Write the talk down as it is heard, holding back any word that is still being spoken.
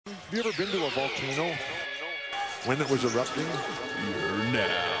Have you ever been to a volcano when it was erupting? You're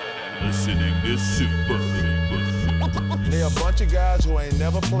now listening to Super Hooper. They're a bunch of guys who ain't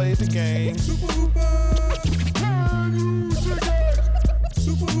never played the game. Super Hooper! Can you dig it?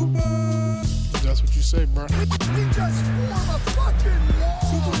 Super Hooper! That's what you say, bro. We just form a fucking wall!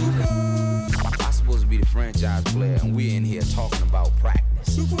 Super Hooper! I'm supposed to be the franchise player, and we're in here talking about practice.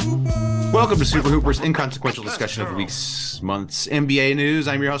 Super Hooper! Welcome to Super Hooper's inconsequential discussion of the week's, month's NBA news.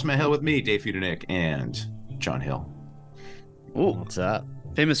 I'm your host, Matt Hill, with me, Dave Feudernick, and John Hill. Ooh, what's up?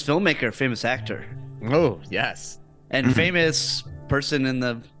 Famous filmmaker, famous actor, Oh, yes. and famous person in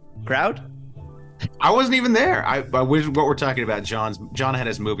the crowd. I wasn't even there. I wish what we're talking about. John had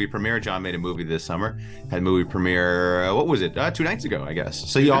his movie premiere. John made a movie this summer. Had movie premiere. What was it? 2 nights ago, I guess.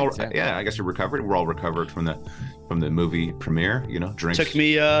 So you all, yeah, I guess you're recovered. We're all recovered from the movie premiere. You know, drinks. Took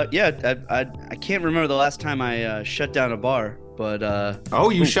me, I can't remember the last time I shut down a bar, but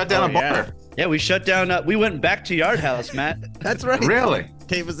You shut down a bar. yeah, we shut down. We went back to Yard House, Matt. That's right. Really?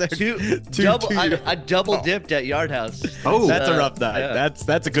 Dave was there. I double dipped at Yard House. Oh, That's a rough night. yeah.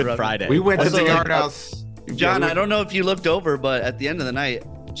 That's a good rough. Friday. we went to Also, the like, Yard House. John, Yeah, I don't know if you looked over, but at the end of the night,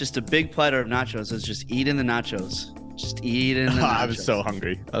 just a big platter of nachos. I was just eating the nachos. Just eating the nachos. I was so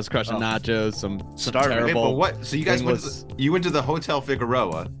hungry. I was crushing nachos. Some Starving. Wait, terrible. but what? So you guys went English- you went to the Hotel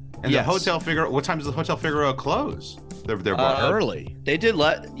Figueroa, and Yes. the Hotel Figueroa. What time does the Hotel Figueroa close? Their bar. early. They did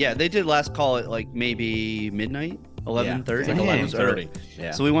last call at like maybe midnight, 11:30. Yeah, Damn. 11:30.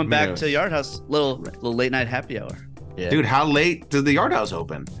 Yeah. So we went back Yes. to Yard House, little late night happy hour. yeah. Dude, how late did the Yard House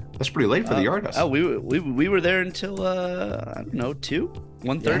open? That's pretty late for the Yard House. Oh, we were there until I don't know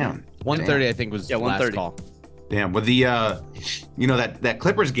 1:30. Damn. 1:30, I think, was Yeah, the last 1:30. call. Damn. With the that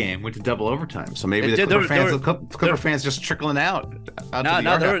Clippers game went to double overtime, so maybe It the did. Clipper fans just trickling out. To the No,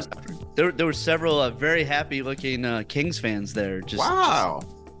 Yard there House. was there were several very happy looking Kings fans there, just Wow.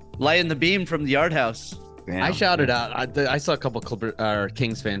 lighting the beam from the Yard House. Damn. I shouted out. I saw a couple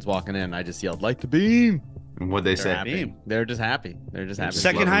Kings fans walking in. I just yelled, "Light the beam!" And what'd they They're say? happy. Beam. They're just happy. They're just happy.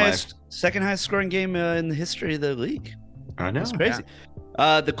 Second loving highest scoring game in the history of the league. I know. That's crazy.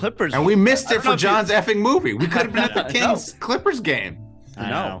 The Clippers. And we missed I it don't know for if you- John's effing movie. We could have been at the I know. Kings Clippers game. I No.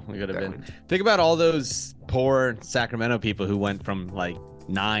 know. We could have been. Think about all those poor Sacramento people who went from like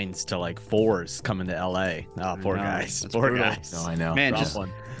 9s to like 4s coming to LA. Oh, poor know. guys. That's Poor brutal. guys. No, I know. Man, Rough just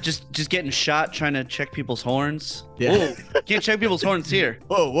one. just getting shot trying to check people's horns. Yeah. Ooh, can't check people's horns here.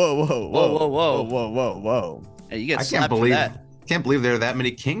 Whoa, whoa, whoa, whoa, Whoa, whoa, whoa, whoa, whoa. Hey, you get I slapped can't believe for that. there are that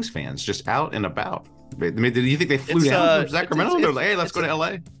many Kings fans just out and about. I mean, do you think they flew It's, down uh, from Sacramento? it's- They're like, hey, let's go to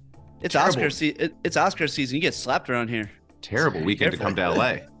LA. It's terrible. It's Oscar season. You get slapped around here. Terrible weekend to Careful. come to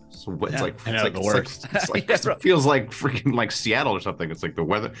LA. So it's Yeah. like I know, it's the like, worst. It's like Yeah, bro. it feels like freaking like Seattle or something. It's like the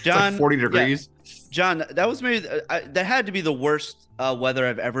weather. It's John, like 40 degrees. John, that was maybe that had to be the worst weather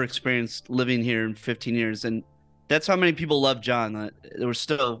I've ever experienced living here in 15 years, and that's how many people love John. There was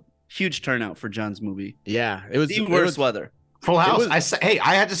still huge turnout for John's movie. Yeah, it was The it worst was- weather. Full house. was- I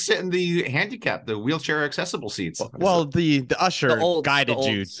had to sit in the wheelchair accessible seats. Well, the usher The olds, guided the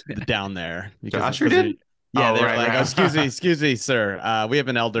you olds. down there. The usher did? Yeah, Oh, they were right, like, right. excuse me, sir. We have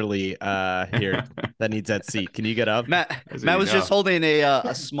an elderly here that needs that seat. Can you get up?" Matt There Matt you was go. just holding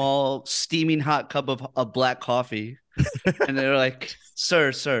a small steaming hot cup of black coffee, and they were like,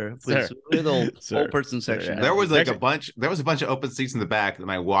 "Sir, please." Sir. We're the old, Sir. old person section. Yeah. There was like Actually- there was a bunch of open seats in the back,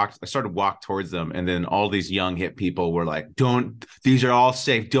 and I started to walk towards them, and then all these young hip people were like, these are all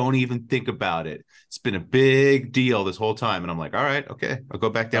safe, don't even think about it. It's been a big deal this whole time. And I'm like, all right, okay, I'll go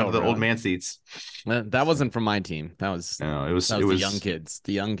back down Oh, to the old really? man seats. That wasn't from my team. That was No, it was the young kids.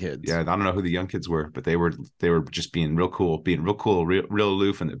 The young kids. Yeah, I don't know who the young kids were, but they were just being real cool, real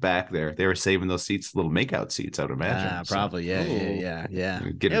aloof in the back there. They were saving those seats, little makeout seats, I would imagine. So, Probably. Yeah.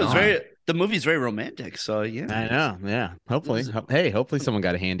 getting It was on. the movie's very romantic. So yeah, I know. Yeah. Hopefully. Hopefully someone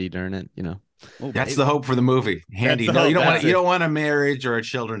got a handy during it. You know. Oh, That's baby. the hope for the movie. Handy. the No, you hope, don't that's want it. a marriage or a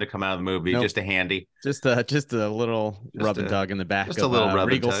children to come out of the movie. Nope. Just a handy. Just a little rub and tug in the back Just of a little rub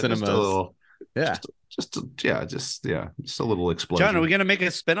and Regal tug, Cinemas. Just a little. Yeah. Just a little explosion. John, are we gonna make a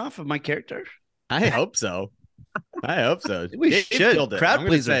spinoff of my character? I hope so. I hope so. We Dave should. killed it. Crowd I'm gonna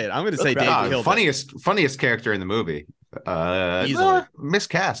pleaser. say it. I'm going to say Dave Crowd killed funniest character in the movie. Easily.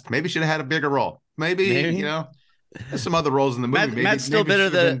 Miscast. Maybe should have had a bigger role. Maybe. Maybe. There's some other roles in the movie. Matt- maybe, Matt's still maybe bitter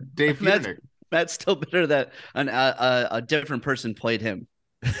it should have that- been Dave Matt's- Feudernick. Matt's still bitter that a different person played him.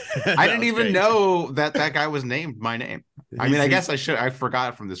 it. I didn't even know that guy was named my name. I mean, I guess I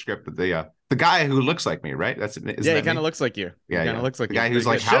forgot from the script, but the guy who looks like me, right? Yeah, he kind of looks like you. Yeah, He kind yeah. of looks like the you. guy who's But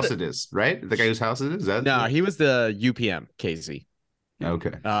like you house should've- it is, right? The guy whose house it is. Is that No, he was the UPM, Casey.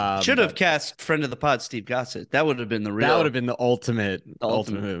 Okay. Should have but cast friend of the pod Steve Gossett. That would have been the real. That would have been the ultimate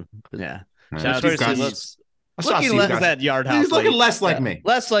ultimate. move. Yeah. Yeah, Shout out Steve to Seriously, Gossett. looks I saw looking Steve less Gossett. that Yard House. He's looking late. less like me.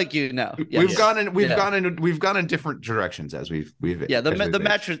 less like you now. We've Yes. gone Yeah. in different directions as we've Yeah, as we've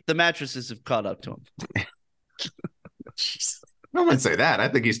aged. the mattresses have caught up to him. I wouldn't say that. I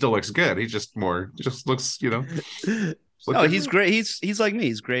think he still looks good. He just looks, No, he's great. He's like me.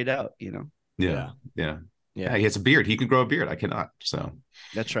 He's grayed out. yeah. Yeah. He has a beard. He can grow a beard. I cannot. So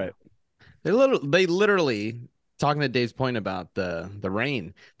That's right. They literally talking to Dave's point about the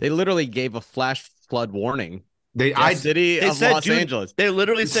rain. They literally gave a flash flood warning. City They of said, Los Angeles. They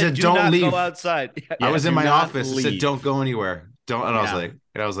literally said, "Do don't not leave." go outside." I was in do my not office. It said, leave. "Don't go anywhere." Don't. And I was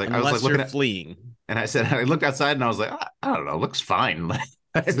like, Unless looking you're at, fleeing. and I said, I looked outside and I was like, I don't know, looks fine.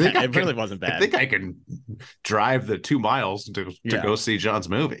 I think It really wasn't I bad. think I can drive the 2 miles to Yeah. go see John's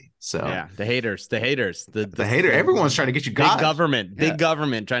movie. So Yeah, the haters, the hater, everyone's trying to get you. big God, government, big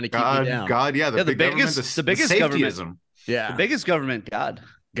government trying to keep you down. God, yeah, Yeah, the big government, biggest- the biggest safetyism. Yeah, The biggest government, God.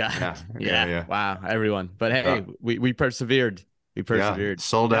 God. Yeah. Yeah. Wow, everyone. But hey, Yeah. we persevered. We persevered. Yeah,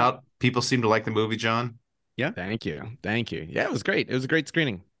 sold out. People seem to like the movie, John. Thank you. Yeah, it was great. It was a great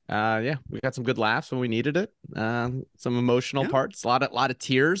screening. Yeah, we got some good laughs when we needed it. Some emotional parts. A lot of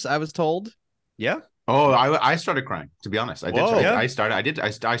tears, I was told. Yeah. Oh, I started crying. To be honest, I did. Whoa.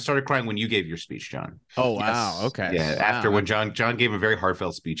 I started crying when you gave your speech, John. Oh Yes. wow. Okay. Yeah, Wow. after when John gave a very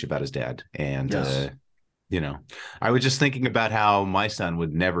heartfelt speech about his dad, and Yes. I was just thinking about how my son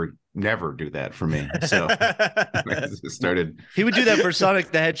would never do that for me. So I started. He would do that for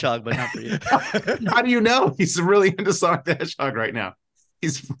Sonic the Hedgehog, but not for you. How do you know he's really into Sonic the Hedgehog right now?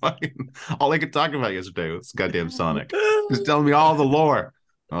 He's fucking all I could talk about yesterday was goddamn Sonic. He's telling me all the lore.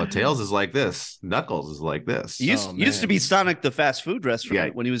 Oh, Tails is like this. Knuckles is like this. Used to be Sonic the fast food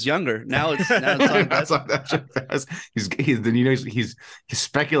restaurant when he was younger. Now it's Sonic. He's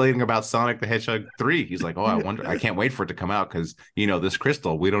speculating about Sonic the Hedgehog 3. He's like, I can't wait for it to come out because this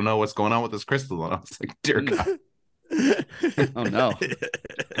crystal. We don't know what's going on with this crystal. And I was like, dear God. Oh no.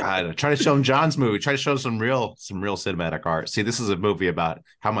 God, try to show him John's movie. Try to show him some real cinematic art. See, this is a movie about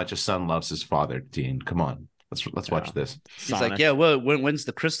how much a son loves his father. Dean, come on, let's watch this. He's like, yeah. Well, when's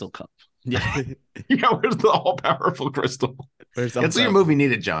the crystal come? Yeah. Yeah, where's the all powerful crystal? That's what your movie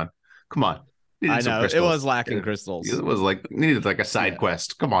needed, John. Come on. I know it was lacking crystals. It was needed like a side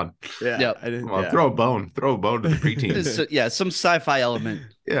quest. Come on. Yeah. Yep. Come on, throw a bone to the preteens. Some sci-fi element.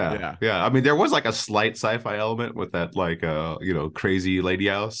 Yeah. I mean, there was like a slight sci-fi element with that, crazy lady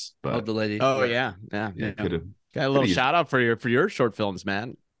house. But The lady. Oh yeah. could've- Got a little shout out for your short films,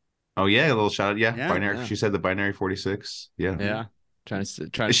 man. Oh yeah, a little shout out. Yeah, Yeah, binary. yeah. She said the binary 46. Yeah. Yeah. Trying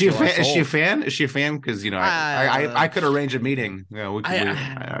to Is she a steal our fan? Is she a soul. fan? Is she a fan? Because I could arrange a meeting.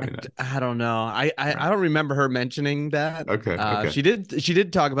 I don't know. I don't remember her mentioning that. Okay. She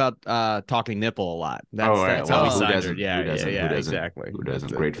did talk about talking nipple a lot. That's, All right. that's how we Who signed doesn't? her. Yeah, Who doesn't? yeah, Who doesn't? exactly. Who doesn't?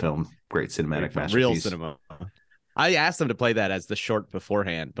 That's Great it. film. Great cinematic masterpiece. Real cinema. I asked them to play that as the short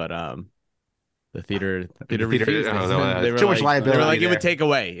beforehand, but the theater refused. They were too much like- liability. They were like, there.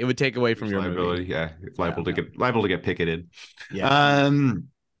 it would take away from your liability. movie. Yeah, it's liable to get picketed. Yeah.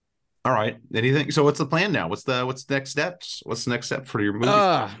 All right. Anything? So what's the plan now? What's the next steps? What's the next step for your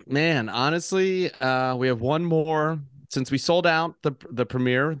movie? Man, honestly, we have one more. Since we sold out the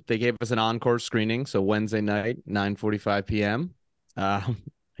premiere, they gave us an encore screening. So Wednesday night, 9:45 p.m. I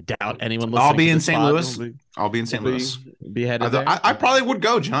doubt anyone listening. I'll be to in this St. pod Louis. will I'll be in St. Louis. be headed there. I probably would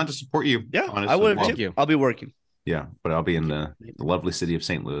go, John, to support you. Yeah, honestly. I would have Thank too. you. I'll be working. Yeah, but I'll be in the lovely city of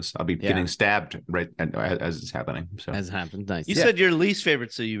St. Louis. I'll be getting stabbed right as it's happening. So Has happened. Nice. You said your least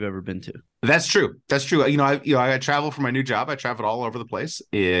favorite city you've ever been to. that's true. That's true. I travel for my new job. I traveled all over the place.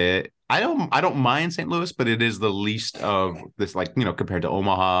 I don't mind St. Louis, but it is the least of this, compared to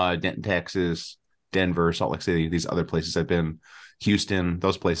Omaha, Denton, Texas, Denver, Salt Lake City, these other places I've been, Houston.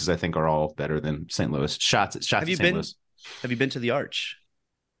 Those places I think are all better than St. Louis. Shots at St. Louis. Have you been to the Arch?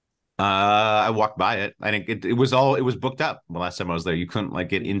 I walked by it. I think it was booked up the last time I was there. You couldn't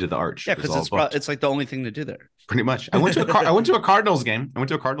get into the Arch. Yeah, It was because all booked. it's like the only thing to do there. Pretty much. I went to a Cardinals game. So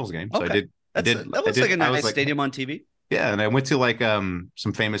Okay. That looks like a nice stadium on TV. Yeah, and I went to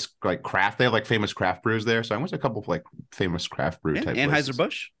some famous craft. They have famous craft brews there. So I went to a couple of famous craft brew type places.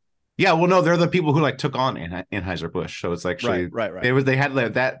 Anheuser-Busch. Yeah, well, no, they're the people who took on Anheuser-Busch. So it's actually right. They had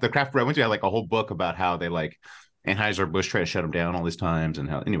the craft brew I went to had a whole book about how they Anheuser-Busch tried to shut them down all these times and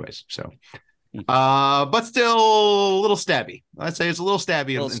how. Anyways, so. But still a little stabby. I'd say it's a little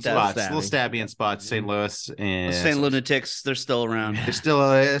stabby in spots. A little stabby in spots. St. Louis and St. Lunatics, they're still around. It's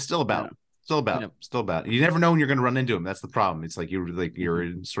still about. You never know when you're going to run into them. That's the problem. It's you're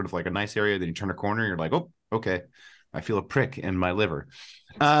in sort of a nice area, then you turn a corner, and you're like, oh, okay, I feel a prick in my liver.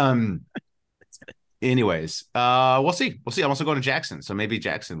 Anyways, we'll see. I'm also going to Jackson, so maybe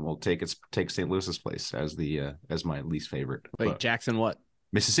Jackson will take St. Louis's place as the as my least favorite. Wait, But Jackson, what?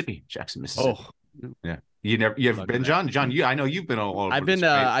 Mississippi, Jackson, Mississippi. Oh, Yeah, you've been, John? John, I know you've been all over. I've been this,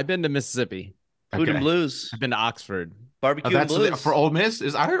 right? I've been to Mississippi. Food and Okay. blues, I've been to Oxford. barbecue and That's blues. for Ole Miss.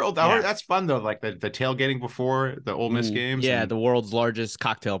 I heard Yeah. that's fun though. Like the tailgating before the Ole Miss games. Yeah, and, the world's largest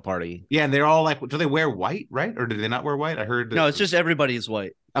cocktail party. yeah, and they're all like, do they wear white, right, or do they not wear white? I heard. No, it's just everybody is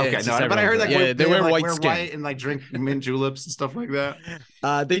white. Yeah, okay. it's No, just but I heard everyone. like They wear like, white skin. and like drink mint juleps and stuff like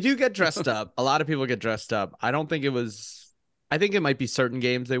that. They do get dressed up. A lot of people get dressed up. I don't think it was. I think it might be certain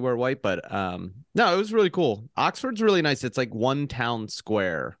games they wear white, but no, it was really cool. Oxford's really nice. It's like one town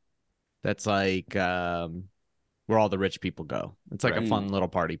square. That's like where all the rich people go. It's like a Right. fun little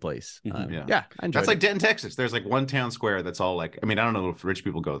party place. Mhm. Yeah. I enjoyed That's like it. Denton, Texas. There's like one town square that's all like. I mean, I don't know if rich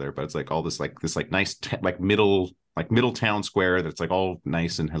people go there, but it's like all this nice middle town square that's like all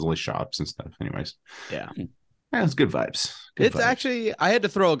nice and has all these shops and stuff. Anyways, Yeah. it's good vibes. Good It's vibes. actually I had to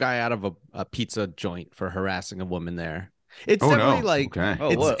throw a guy out of a pizza joint for harassing a woman there. It's Oh definitely no. like Okay.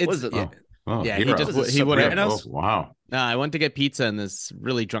 Oh, what was it? Yeah, Oh, yeah, he hero. just Was it he went. Sopranos? Oh, wow. No, I went to get pizza and this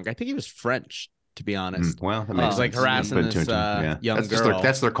really drunk. I think he was French, to be honest. Well, that Oh, makes it's like sense. harassing But this, young that's girl.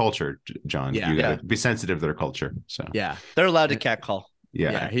 that's their culture, John. Yeah. You gotta Yeah. be sensitive to their culture. So Yeah, They're allowed to catcall.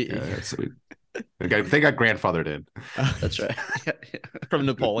 Yeah, they got grandfathered in. That's right. from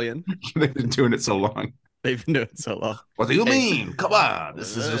Napoleon. They've been doing it so long. They've been doing it so long. What do you mean? Come on.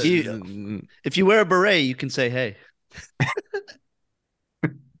 This is just You- If you wear a beret, you can say, "Hey."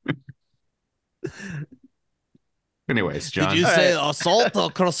 anyways, John. Did you All say assault or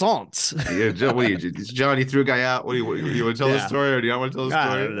croissants? Yeah, John, what do John, you threw a guy out. What do you want to tell the Yeah. story, or do you not want to tell the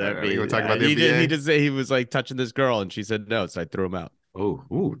story? You want to talk about the he NBA? did say he was like touching this girl, and she said no, so I threw him out.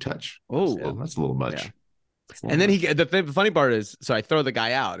 Oh, touch. Oh, That's a little much. Yeah. That's a little And then much. the funny part is, so I throw the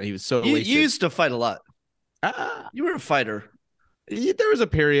guy out, and he was so you wasted. used to fight a lot. Ah, You were a fighter. there was a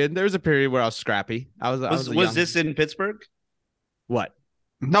period. There was a period where I was scrappy. I was a Was young- this in Pittsburgh? what?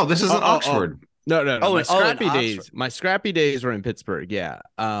 No, this isn't Oh, oh, oh. Oxford. No. Oh, my in scrappy Oxford. days. My scrappy days were in Pittsburgh. Yeah.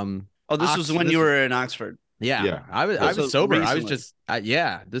 Oh, this was when This you were in Oxford. Yeah. Yeah. I was So sober. I was recently.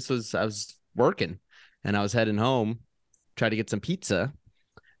 just I was working, and I was heading home, try to get some pizza.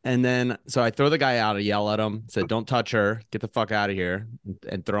 And then so I throw the guy out, I yell at him, said, "Don't touch her, get the fuck out of here,"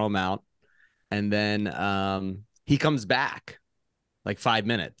 and throw him out. And then he comes back like 5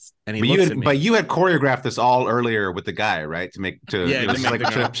 minutes, and he looks at me. But you had choreographed this all earlier with the guy, right? Yeah, it to was make like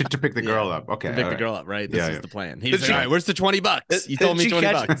the girl- to pick the girl Yeah. up. Okay, to pick all the right. girl up, right? This Yeah, is yeah. the plan. Did He's like, she- "All right, where's the $20? You Did told me she 20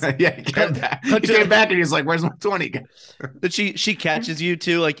 catch- bucks." Yeah, he came back. He Cut to- came back and he's like, "Where's my 20?" That she catches you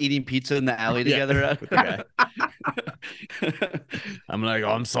two like eating pizza in the alley Yeah. together. With the I'm like, "Oh,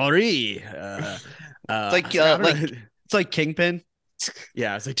 I'm sorry." like, I was like- It's like Kingpin.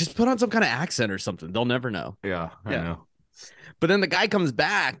 yeah, it's like just put on some kind of accent or something. They'll never know. Yeah, I Yeah. know. But then the guy comes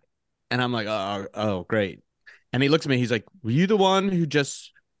back, and I'm like, oh, great. And he looks at me. He's like, "Were you the one who did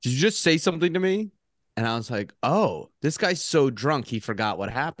you just say something to me?" And I was like, "Oh, this guy's so drunk he forgot what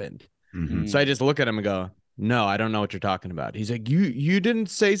happened." Mhm. So I just look at him and go, "No, I don't know what you're talking about." He's like, "You didn't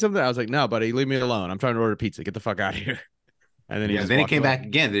say something?" I was like, "No, buddy, leave me alone. I'm trying to order pizza. Get the fuck out of here." And then he Yeah, just then he walked came away. back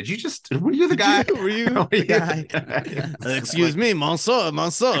again. Did you just? Were you the guy? Were you Were the you- guy? Excuse me, monsieur,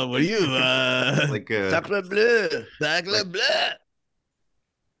 were you? Like, Sacre bleu. Sacre bleu.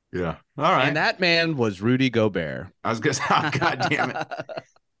 yeah. All right. And that man was Rudy Gobert. I was gonna say, oh, God damn it!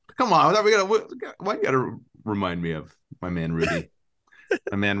 Come on, why you gotta remind me of my man Rudy?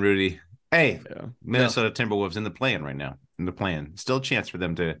 My man Rudy. Hey, Yeah. Minnesota Timberwolves in the plan right now. In the plan, still a chance for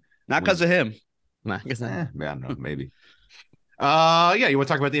them to. Not because of him. Nah, I guess not. I don't know, maybe. Yeah. You want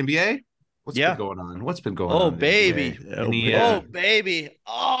to talk about the NBA? What's Yeah. been going on? What's been going Oh, on? in the baby. NBA? Oh, Any, baby. Oh, baby.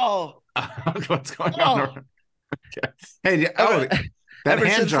 Oh. what's going Oh. on? Okay. Hey, that Ever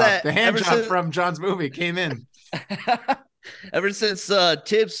hand since drop, that- the hand ever drop since- from John's movie came in. Ever since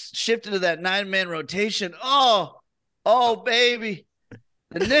Tibbs shifted to that 9-man rotation. Oh, baby.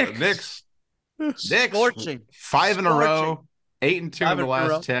 The Knicks. Knicks, Scorching. 5 in a row, 8-2 in 5 the in a last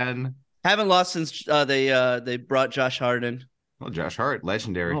row. 10. Haven't lost since they brought Josh Harden. Well, Josh Hart,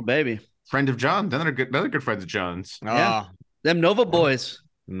 legendary Oh, baby. friend of John. Another good friends of John's. Yeah. Oh, Them Nova boys.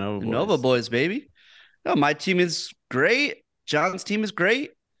 no. The Nova boys, baby. No, my team is great. John's team is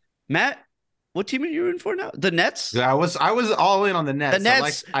great. Matt, what team are you in for now? The Nets? I was all in on the Nets. The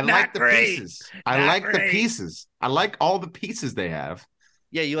Nets, I not like the great. pieces. I Not like the great. pieces. I like all the pieces they have.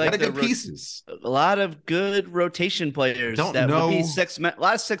 Yeah, you A lot like of the good pieces. a lot of good rotation players. Don't that know- would be 6 men. A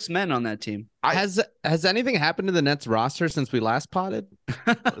lot of 6 men on that team. Has anything happened to the Nets roster since we last potted?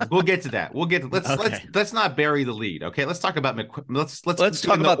 We'll get to that. Let's Okay. let's not bury the lead. Okay, let's talk about let's Let's do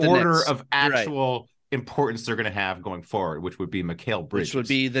talk in about the the order Knicks. of You're right. actual importance they're going to have going forward, which would be Mikal Bridges, Which would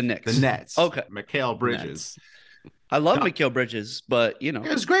be the Knicks. the Nets. Okay. Mikal Bridges. I love No. Mikal Bridges, but you know,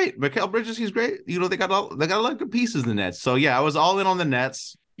 It's great. Mikal Bridges, he's great. You know, they got a lot of good pieces in the Nets. So yeah, I was all in on the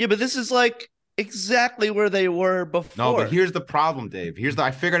Nets. yeah, but this is like exactly where they were before. No, but here's the problem, Dave.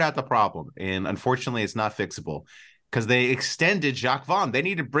 I figured out the problem, and unfortunately, it's not fixable because they extended Jacques Vaughn. They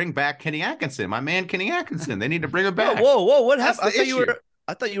need to bring back Kenny Atkinson, my man, Kenny Atkinson. They need to bring him back. Whoa, what That's happened? the issue.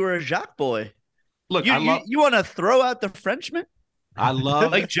 I thought you were a Jacques boy. Look, You, I love. you want to throw out the Frenchman I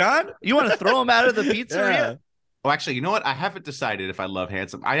love. like John? You want to throw him out of the pizzeria? Oh, actually, you know what? I haven't decided if I love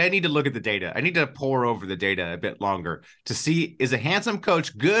handsome. I need to look at the data. I need to pore over the data a bit longer to see, is a handsome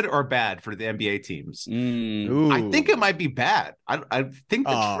coach good or bad for the NBA teams? Mm. I think it might be bad. I think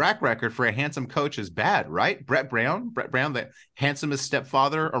the Oh. track record for a handsome coach is bad, right? Brett Brown, the handsomest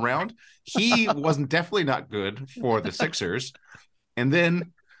stepfather around. He wasn't definitely not good for the Sixers. And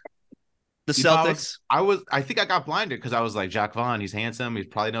then The you know, Celtics. I think I got blinded because I was like, Jacques Vaughn, he's handsome. He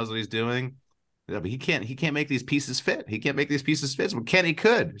probably knows what he's doing. Yeah, but he can't make these pieces fit. He can't make these pieces fit. But Kenny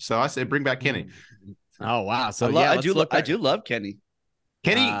could. So I said, bring back Kenny. Oh wow! So I let's do look I do love Kenny.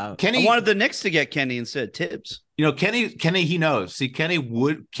 Kenny, Uh, Kenny, I wanted the Knicks to get Kenny instead of Tibbs. you know, Kenny, he knows. See,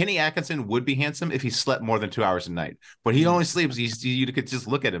 Kenny Atkinson would be handsome if he slept more than 2 hours a night. But he only sleeps. You could just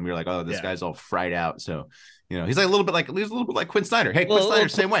look at him. You're like, oh, this Yeah. guy's all fried out. So, you know, he's a little bit like Quinn Snyder. Hey, Quinn Well, Snyder,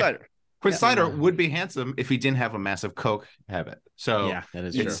 same way. Snyder. Quinn Yeah. Snyder would be handsome if he didn't have a massive coke habit. So yeah, that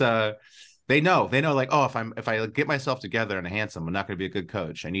is it's true. they know like, oh, if I get myself together and handsome, I'm not going to be a good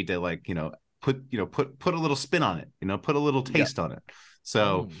coach. I need to like, put a little spin on it, put a little taste on it.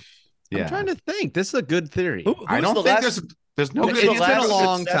 So yeah, I'm trying to think. This is a good theory. Who- I who's don't the think last- there's no who's good the It's answer. been a last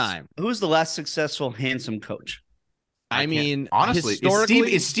long success- time. Who's the last successful handsome coach? I mean, honestly,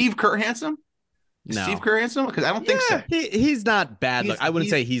 historically, is Steve Kerr handsome? Is No. Steve Kerr handsome? Because I don't think so. he's not bad. He's- Look, I wouldn't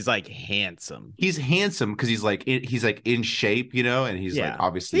he's- say he's like handsome. He's handsome because he's like in shape, and he's like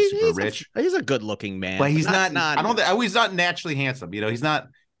obviously He- super he's rich. He's a good-looking man, But he's not. Not. I don't think. He's not naturally handsome. He's not.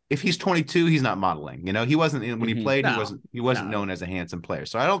 If he's 22, he's not modeling. He wasn't when he Mhm. played. No. He wasn't No. known as a handsome player.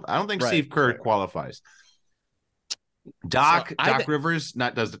 So I don't think Right, Steve Kerr right. qualifies. Doc So I Rivers he's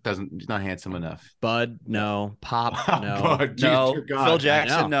not handsome enough. Bud, no. Pop, no. But, dear No, God. Phil I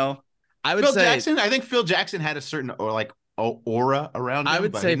Jackson. No, I would Phil say Jackson. I think Phil Jackson had a certain aura around him. I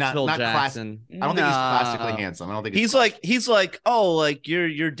would but say not Phil class- Jackson. I don't think he's classically Nah. handsome. I don't think he's like, oh, like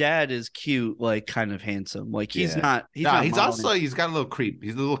your dad is cute, like kind of handsome. Like he's Yeah. not. He's no, not he's modeling. also he's got a little creep.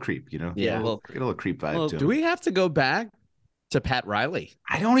 He's a little creep. Yeah. a little creep vibe Well, to him. Do we have to go back to Pat Riley?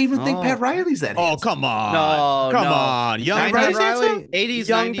 I don't even think Oh. Pat Riley's that. Oh, handsome. come on. No, Come no. on. Young Pat Pat Riley's Riley? handsome? 80s,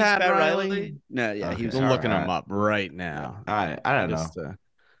 Young 90s Pat Pat Riley? Riley. No, yeah, he was. I'm looking Alright. him up right now. I don't know. Just,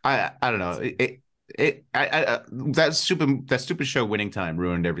 I don't know. That stupid show Winning Time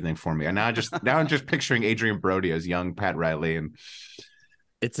ruined everything for me. And now I'm just picturing Adrian Brody as young Pat Riley, and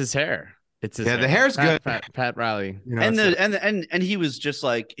it's his hair. It's his Yeah, the hair's good. Pat Riley. And he was just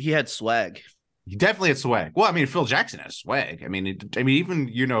like he had swag. he definitely had swag. Well, I mean, Phil Jackson has swag. I mean, even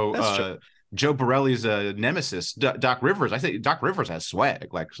That's true. Joe Borelli's nemesis, Doc Rivers. I say Doc Rivers has swag.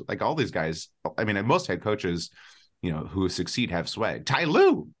 Like all these guys. I mean, and most head coaches, who succeed have swag. Ty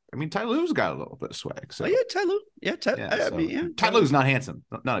Lue. I mean, Ty Lue's got a little bit of swag. So Oh yeah, Ty Lue. Yeah, Ty Lue's not handsome.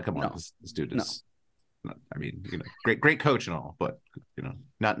 No, come on, No. this dude is. I mean, great coach and all, but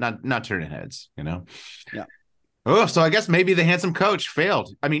not turning heads. Yeah. Oh, so I guess maybe the handsome coach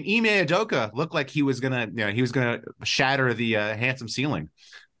failed. I mean, Ime Udoka looked like he was gonna shatter the handsome ceiling,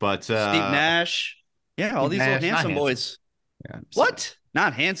 but Steve Nash. Yeah, all Steve these Nash, old not handsome handsome. boys. yeah, so What?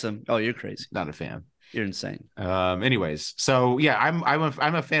 Not handsome? Oh, you're crazy. Not a fan. You're insane. Anyways, so yeah, I'm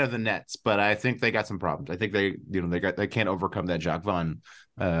a fan of the Nets, but I think they got some problems. I think they can't overcome that Jacques Vaughn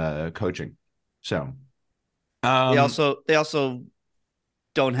coaching. So They also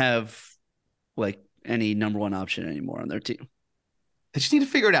don't have like any number one option anymore on their team. they just need to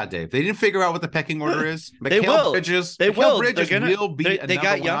figure it out, Dave. They didn't figure out what the pecking order is. They Mikal will. Bridges, They Mikal will. Bridges They're gonna- will be they a got number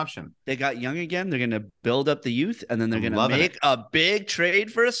one young. option. They got young again. They're gonna build up the youth, and then they're I'm gonna loving make a big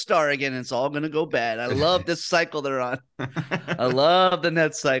trade for a star again. It's all gonna go bad. I love this cycle they're on. I love the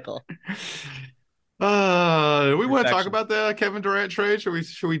Nets cycle. We want to talk Perfection. about the Kevin Durant trade.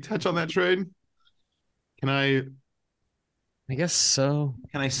 Should we touch on that trade? Can I guess so.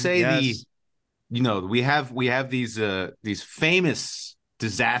 say Yes. we have these famous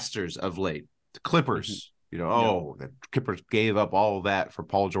disasters of late. The Clippers, The Clippers gave up all of that for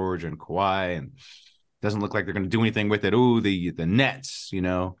Paul George and Kawhi, and doesn't look like they're going to do anything with it. The Nets,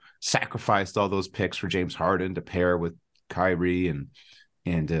 sacrificed all those picks for James Harden to pair with Kyrie and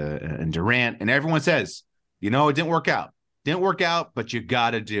Durant, and everyone says, it didn't work out. Didn't work out, but you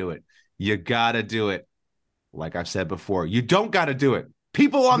got to do it. You got to do it. Like I've said before, you don't got to do it.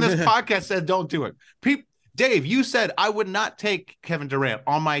 People on this podcast said don't do it. Dave, you said I would not take Kevin Durant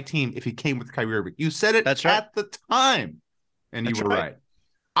on my team if he came with Kyrie Irving. You said it at the time, and you were right.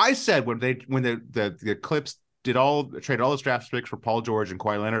 I said when the Clips traded all those draft picks for Paul George and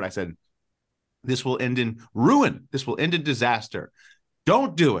Kawhi Leonard, I said this will end in ruin. This will end in disaster.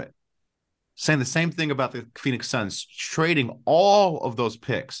 Don't do it. Saying the same thing about the Phoenix Suns, trading all of those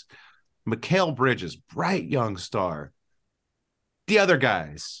picks. Mikal Bridges, bright young star. The other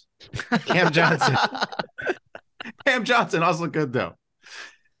guys, Cam Johnson. Cam Johnson also good though.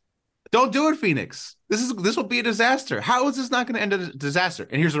 Don't do it, Phoenix. This will be a disaster. How is this not going to end in a disaster?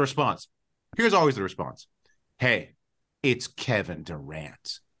 And here's the response. Here's always the response. Hey, it's Kevin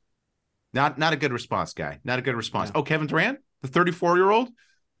Durant. Not a good response, guy. Not a good response. Yeah. Oh, Kevin Durant, the 34-year-old,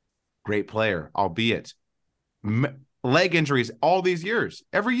 great player, albeit leg injuries all these years.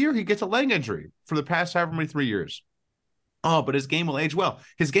 Every year he gets a leg injury for the past however many 3 years. Oh, but his game will age well.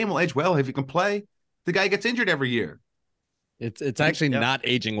 His game will age well if he can play. The guy gets injured every year. It's actually not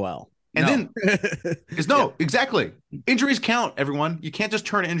aging well. And exactly. Injuries count, everyone. You can't just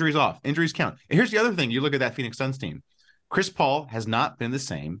turn injuries off. Injuries count. And here's the other thing. You look at that Phoenix Suns team. Chris Paul has not been the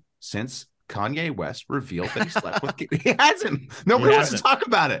same since Kanye West revealed that he slept with. He hasn't. Nobody wants to talk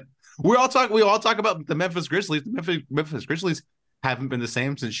about it. We all talk about the Memphis Grizzlies. The Memphis Grizzlies haven't been the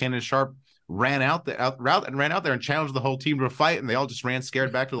same since Shannon Sharp ran out there and challenged the whole team to a fight, and they all just ran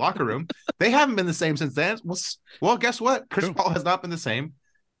scared back to the locker room. They haven't been the same since then. Well, guess what? Chris Paul has not been the same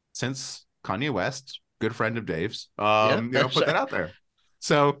since Kanye West, good friend of Dave's, put that out there.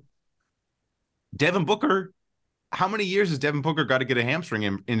 So Devin Booker, how many years has Devin Booker got to get a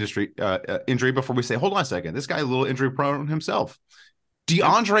hamstring injury before we say, hold on a second, this guy's a little injury prone himself?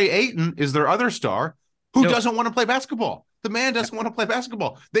 DeAndre Ayton is their other star who doesn't want to play basketball. The man doesn't want to play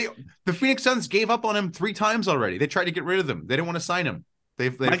basketball. The Phoenix Suns gave up on him 3 times already. They tried to get rid of him. They didn't want to sign him.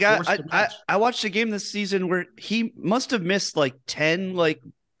 I watched a game this season where he must have missed like 10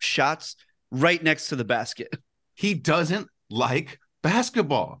 shots right next to the basket. He doesn't like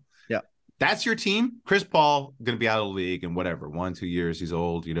basketball. Yeah. That's your team. Chris Paul going to be out of the league in whatever, 1-2 years. He's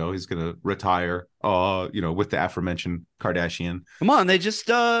old, he's going to retire, with the aforementioned Kardashian. Come on. They just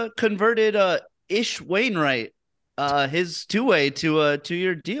converted Ish Wainwright, his two-way to a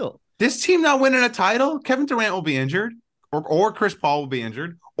 2-year deal. This team not winning a title, Kevin Durant will be injured, or Chris Paul will be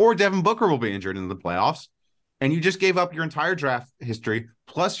injured, or Devin Booker will be injured in the playoffs. And you just gave up your entire draft history,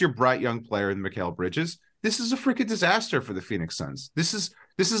 plus your bright young player in Mikal Bridges. This is a freaking disaster for the Phoenix Suns. This is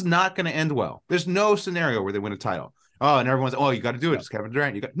not going to end well. There's no scenario where they win a title. Oh, and everyone's, you got to do it. It's Kevin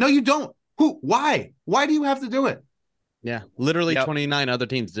Durant. No, you don't. Who? Why? Why do you have to do it? Yeah, literally 29 other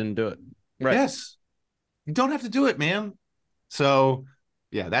teams didn't do it. Right. Yes. You don't have to do it, man. So,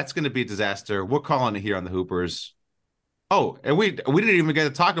 yeah, that's going to be a disaster. We're calling it here on the Hoopers. Oh, and we didn't even get to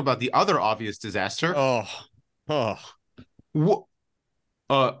talk about the other obvious disaster.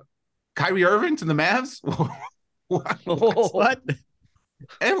 Kyrie Irving to the Mavs? What? What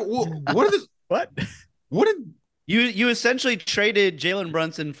is this? What did you essentially traded Jalen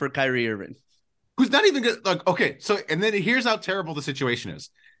Brunson for Kyrie Irving? Who's not even good. Okay, so and then here's how terrible the situation is.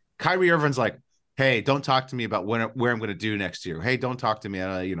 Kyrie Irving's like, hey, don't talk to me about where I'm going to do next year. Hey, don't talk to me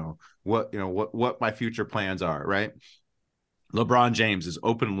what my future plans are, right? LeBron James is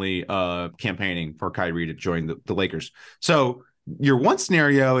openly campaigning for Kyrie to join the Lakers. So your one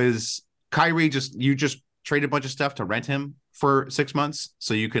scenario is Kyrie you just trade a bunch of stuff to rent him for 6 months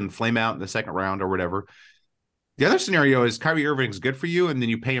so you can flame out in the second round or whatever. The other scenario is Kyrie Irving's good for you, and then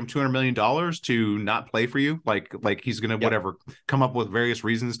you pay him $200 million to not play for you. Like he's going to come up with various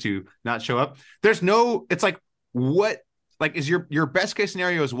reasons to not show up. It's like, what? Like, is your best case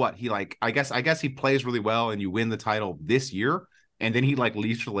scenario is what? I guess he plays really well and you win the title this year, and then he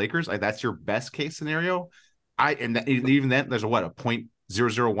leaves for the Lakers. That's your best case scenario. Even then there's a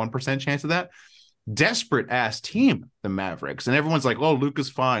 0.001% chance of that. Desperate ass team, the Mavericks, and everyone's like, "Oh, Luka's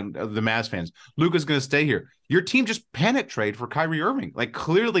fine." The Mavs fans, Luka's going to stay here. Your team just panic trade for Kyrie Irving.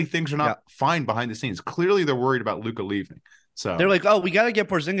 Clearly things are not fine behind the scenes. Clearly they're worried about Luka leaving. So they're like, "Oh, we got to get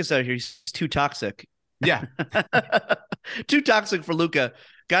Porzingis out of here. He's too toxic." Yeah, too toxic for Luka.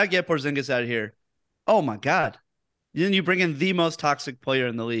 Got to get Porzingis out of here. Oh my God! Then you bring in the most toxic player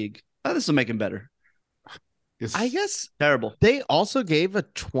in the league. Oh, this will make him better. I guess Terrible. they also gave a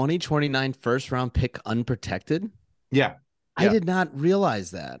 2029 first round pick unprotected. Yeah. I did not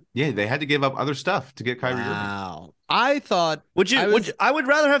realize that. Yeah, they had to give up other stuff to get Kyrie Irving. Wow. I thought I would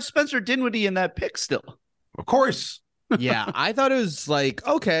rather have Spencer Dinwiddie in that pick still. Of course. yeah, I thought it was like,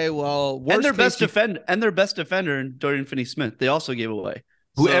 okay, well, And their best defender in Dorian Finney-Smith, they also gave away.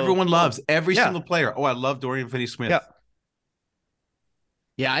 Who So- everyone loves, every Yeah. single player. Oh, I love Dorian Finney-Smith. Yeah.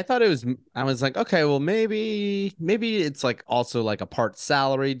 Yeah, I thought it was. I was like, okay, well, maybe it's like also like a part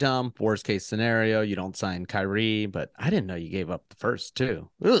salary dump. Worst case scenario, you don't sign Kyrie, but I didn't know you gave up the first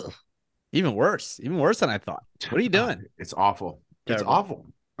too. Ugh. Even worse than I thought. What are you doing? It's awful. It's Terrible. awful.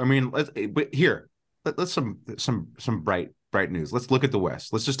 I mean, let's some bright news. Let's look at the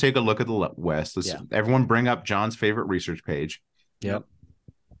West. Let's just take a look at the West. Let's everyone bring up John's favorite research page. Yep.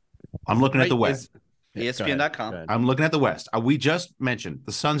 I'm looking at the West. ESPN.com. Go ahead. I'm looking at the West. We just mentioned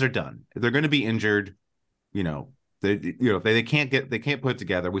the Suns are done. They're going to be injured. They can't put it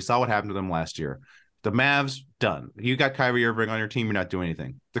together. We saw what happened to them last year. The Mavs done. You got Kyrie Irving on your team. You're not doing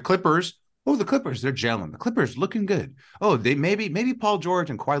anything. The Clippers. Oh, the Clippers. They're gelling. The Clippers looking good. Oh, they maybe Paul George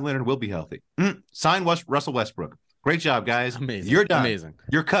and Kawhi Leonard will be healthy. Sign Russell Westbrook. Great job, guys. Amazing. You're done. Amazing.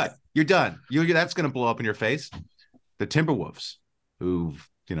 You're cut. You're done. That's going to blow up in your face. The Timberwolves,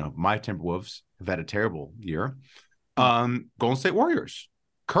 my Timberwolves have had a terrible year. Golden State Warriors.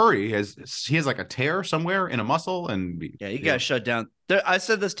 Curry has like a tear somewhere in a muscle, and You got shut down. I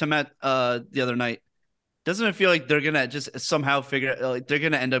said this to Matt the other night. Doesn't it feel like they're gonna just somehow figure like they're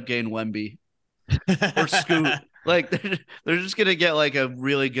gonna end up getting Wemby or Scoot? Like they're just gonna get like a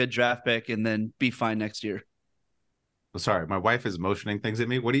really good draft pick and then be fine next year. Sorry, my wife is motioning things at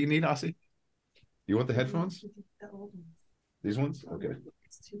me. What do you need, Aussie? You want the headphones? These ones? Okay.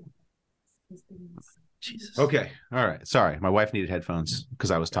 Jesus. Okay. All right. Sorry. My wife needed headphones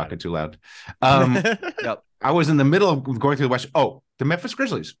because I was talking too loud. I was in the middle of going through the West. Oh, the Memphis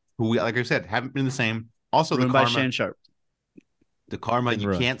Grizzlies, who, like I said, haven't been the same. Also, Ruined by Shan Sharp. The karma, you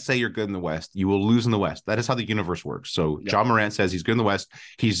Ruined. can't say you're good in the West. You will lose in the West. That is how the universe works. So John Morant says he's good in the West.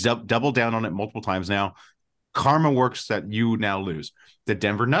 He's doubled down on it multiple times now. Karma works that you now lose. The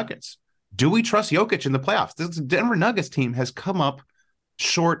Denver Nuggets. Do we trust Jokic in the playoffs? This Denver Nuggets team has come up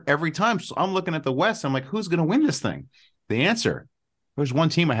short every time. So I'm looking at the West. I'm like, who's going to win this thing? The answer, there's one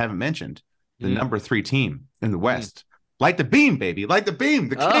team I haven't mentioned, the number 3 team in the West. Light the beam, baby. Light the beam.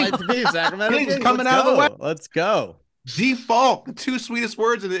 The Light the beam, Sacramento Kings Kings. coming Let's out of the go. West. Let's go. Default, the 2 sweetest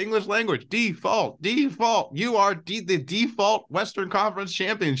words in the English language. Default. You are the default Western Conference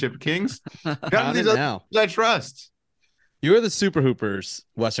Championship, Kings. Count it now. I trust. You are the Super Hoopers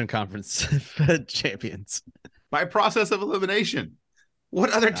Western Conference champions. By process of elimination.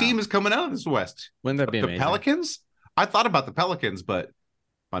 What other team is coming out of this West? Wouldn't that be The amazing? Pelicans? I thought about the Pelicans, but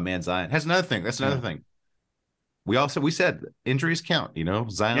my man Zion. That's another thing. We said injuries count,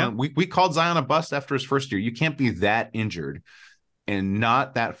 Zion. Yeah. We called Zion a bust after his first year. You can't be that injured and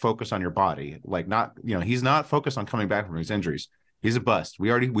not that focused on your body. Like he's not focused on coming back from his injuries. He's a bust.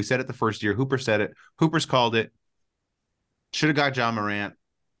 We said it the first year. Hooper said it. Hooper's called it. Should have got John Morant.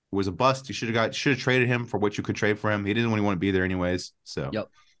 It was a bust. You should have traded him for what you could trade for him. He didn't really want to be there anyways. So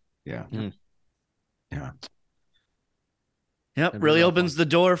yeah. Yep. Really opens the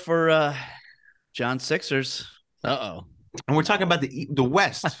door for John Sixers. Uh-oh. And we're talking about the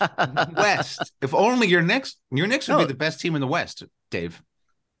West. West. If only your Knicks would be the best team in the West, Dave.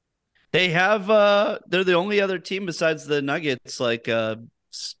 They have they're the only other team besides the Nuggets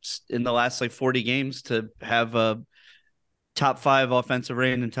in the last 40 games to have a top 5 offensive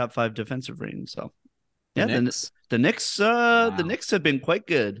rating and top 5 defensive rating. So The Knicks the Knicks have been quite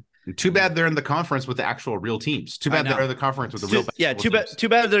good. Too bad they're in the conference with the actual real teams. Too bad they're in the conference with the real teams. Too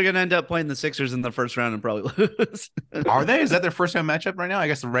bad they're gonna end up playing the Sixers in the first round and probably lose. Are they? Is that their first round matchup right now? I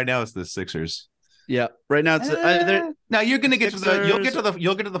guess right now it's the Sixers. Yeah, right now it's now you're gonna get you'll get to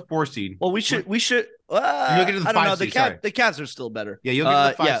the 4 seed. well we should You'll get to the I don't 5 know, seed. the Cavs are still better. Yeah, you'll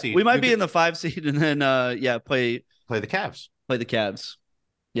get to the 5 seed. We might be in the 5 seed and then play the Cavs. Play the Cavs.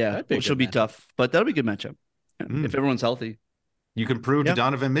 Yeah, That'd be a which good will be matchup. tough, but that'll be a good matchup if everyone's healthy. You can prove Yeah. to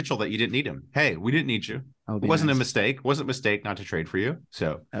Donovan Mitchell that you didn't need him. Hey, we didn't need you. It wasn't a mistake. It wasn't a mistake not to trade for you.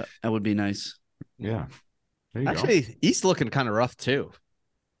 So That would be nice. yeah. There you go. Actually, East looking kind of rough too.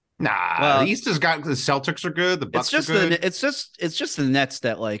 Nah, Well, the East has got the Celtics are good. The Bucks It's just are good. it's just the Nets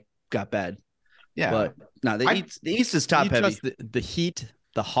that got bad. Yeah. But no, the East is top You heavy. trust the Heat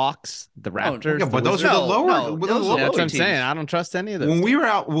the Hawks, the Raptors. yeah, the but those are Wizards. the lower. no, the those are lower Yeah, that's what I'm teams. saying. I don't trust any of those. when we were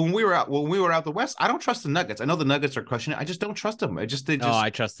out the West, I don't trust the Nuggets. I know the Nuggets are crushing it. I just don't trust them. They just I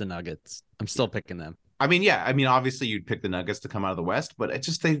trust the Nuggets. I'm still picking them. I mean, yeah. I mean, obviously you'd pick the Nuggets to come out of the West, but it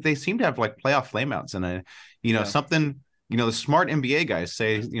just they seem to have like playoff flameouts, and something. The smart NBA guys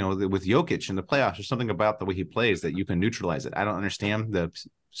say with Jokic in the playoffs, there's something about the way he plays that you can neutralize it. I don't understand the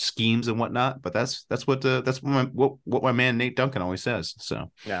schemes and whatnot, but that's what my man Nate Duncan always says. So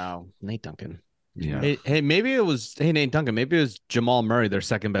No, Nate Duncan. yeah. Hey, maybe it was Nate Duncan. Maybe it was Jamal Murray. Their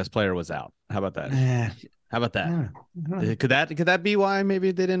second best player was out. How about that? How about that? Yeah. Could that be why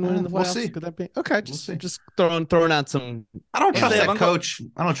maybe they didn't win in the playoffs? We'll see. Could that be okay? We'll Just see. just throwing out some. I don't trust they that have Uncle- coach.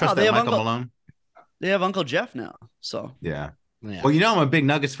 I don't trust they that have Michael Uncle- Malone. They have Uncle Jeff now, so Yeah. Yeah. Well, I'm a big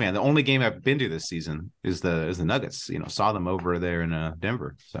Nuggets fan. The only game I've been to this season is the Nuggets. Saw them over there in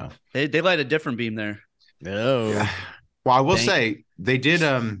Denver. So they light a different beam there. Oh, yeah. Well, I will Dang. say they did.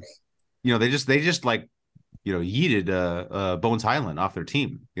 They just like yeeted Bones Highland off their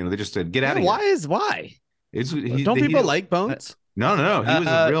team. They just said get out of here. Why? Don't People like Bones? No. He was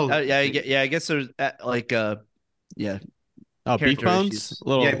a real. I guess there's yeah. Oh, beef character bones. issues.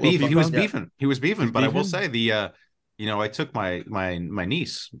 Little Beef. He was Yeah. beefing. He was beefing. He's But I will beefing? say I took my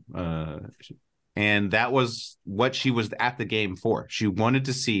niece, and that was what she was at the game for. She wanted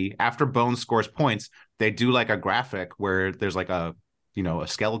to see after Bones scores points, they do like a graphic where there's like a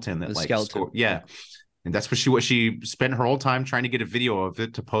skeleton that A like skeleton. yeah. And that's what she spent her whole time trying to get a video of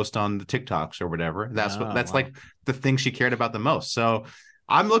it to post on the TikToks or whatever. That's Oh, that's wow. like the thing she cared about the most. So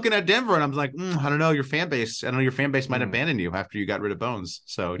I'm looking at Denver and I'm like, I don't know, your fan base. I know your fan base might abandon you after you got rid of Bones.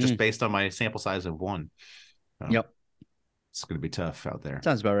 So just based on my sample size of one. So Yep. It's going to be tough out there.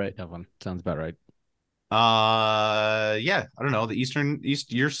 Sounds about right. That one sounds about right. Yeah, I don't know. The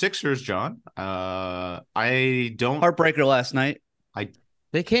your Sixers, John. I don't. Heartbreaker last night.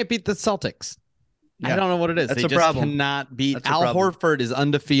 They can't beat the Celtics. I Yeah. don't know what it is. That's They a just problem. cannot beat. That's a Al problem. Horford is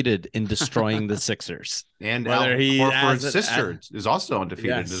undefeated in destroying the Sixers. And Whether Al he Horford's has it- sister is also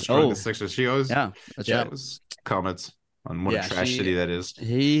undefeated in Yes. destroying Oh. the Sixers. She always Yeah, that's Yeah. right. was comments on what Yeah, a trash city that is.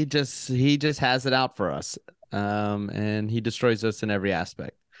 He just has it out for us. And he destroys us in every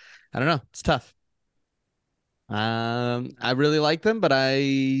aspect. I don't know. It's tough. I really like them, but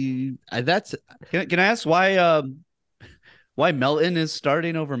that's Can I ask why Melton is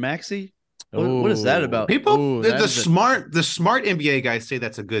starting over Maxey? What is that about? People, that the is a- smart NBA guys say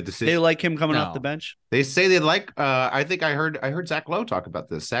that's a good They decision. like him coming No. off the bench. They say they like. I think I heard Zach Lowe talk about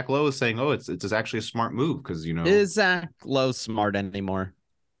this. Zach Lowe is saying, "Oh, it's actually a smart move because is Zach Lowe smart anymore?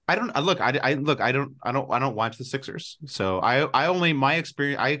 I don't look. I don't watch the Sixers. So I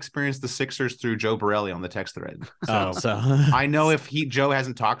experienced the Sixers through Joe Borelli on the text thread. So So I know if Joe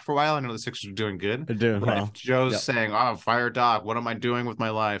hasn't talked for a while. I know the Sixers are doing good. They're doing But well. if Joe's Yep. saying, "Oh, fire Doc, what am I doing with my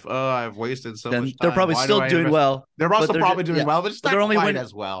life? Oh, I've wasted so Then much time." they're probably Why do still I doing invest-" well. They're also but they're probably ju- doing yeah. well, but just But not they're only quite winning-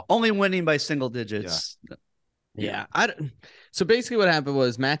 as well. Only winning by single digits. Yeah. So basically what happened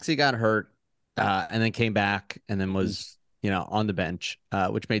was Maxey got hurt and then came back and then was, on the bench,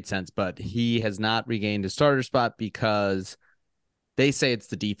 which made sense. But he has not regained his starter spot because they say it's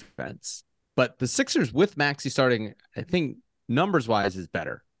the defense. But the Sixers with Maxey starting, I think numbers wise is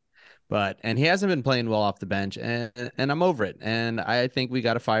better. And he hasn't been playing well off the bench, and I'm over it. And I think we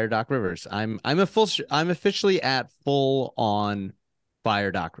got to fire Doc Rivers. I'm officially at full on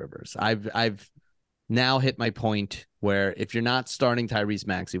fire Doc Rivers. I've now hit my point where if you're not starting Tyrese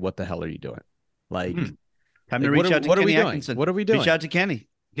Maxey, what the hell are you doing? Like, Time to like, reach out to what are Kenny we doing? Atkinson. What are we doing? Reach out to Kenny.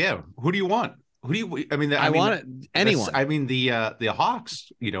 Yeah, who do you want? Who do you? I mean, I mean, want it, anyone. I mean, the Hawks,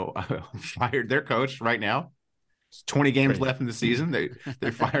 fired their coach right now. It's 20 games Crazy. left in the season.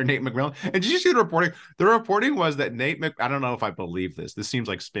 They fired Nate McMillan. And did you see the reporting? The reporting was that I don't know if I believe this. This seems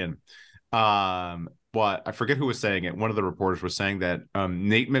like spin. But I forget who was saying it. One of the reporters was saying that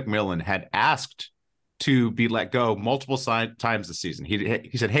Nate McMillan had asked to be let go multiple times this season. He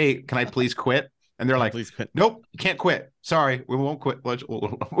said, "Hey, can I please quit?" And they're like, Please quit. "Nope, you can't quit. Sorry, we won't quit."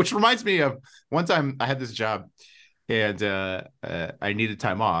 Which reminds me of one time I had this job and I needed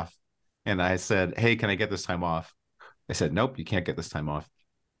time off. And I said, "Hey, can I get this time off?" I said, "Nope, you can't get this time off."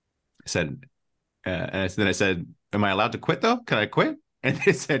 I said, then I said, "Am I allowed to quit though? Can I quit?" And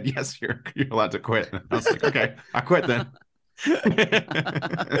they said, "Yes, you're allowed to quit." And I was like, "Okay, I quit then."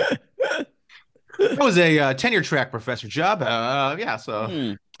 That was a tenure track professor job. Yeah,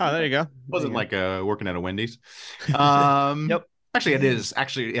 so Oh, there you go. wasn't like working at a Wendy's. Yep. Actually, it is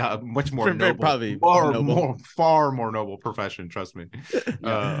actually much more Very noble, probably noble. far more noble profession. Trust me.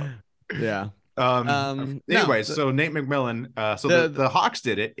 Yeah. Anyways, so Nate McMillan. So the Hawks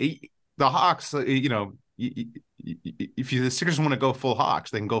did it. The Hawks, you if the Sixers want to go full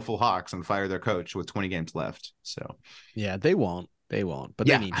Hawks, they can go full Hawks and fire their coach with 20 games left. So Yeah, they won't. They won't. But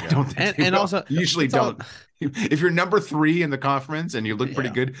yeah, they need I to. don't think they And will. also, usually it's all- don't. If you're number 3 in the conference and you look pretty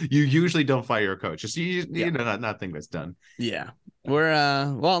Yeah. good, you usually don't fire your coach. Just Yeah. nothing that's done. Yeah, we're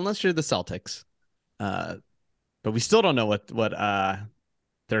well, unless you're the Celtics, but we still don't know what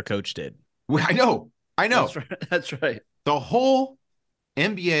their coach did. I know. That's right. That's right. The whole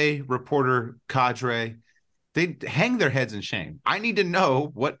NBA reporter cadre, they hang their heads in shame. I need to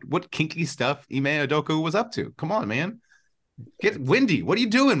know what kinky stuff Ime Udoka was up to. Come on, man. Get Windy. What are you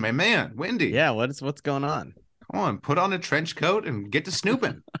doing, my man? Windy. Yeah, what's going on? Come on, put on a trench coat and get to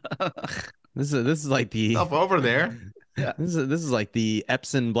snooping. This is like the Stuff over there. this is like the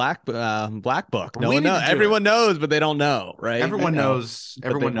Epson black book. No We one need to knows. do Everyone knows, but they don't know, right? Everyone They know, knows. but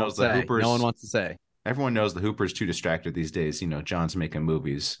Everyone they won't knows the say. Hoopers. No one wants to say. Everyone knows the Hooper's too distracted these days. John's making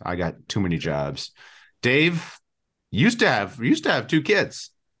movies. I got too many jobs. Dave used to have 2 kids.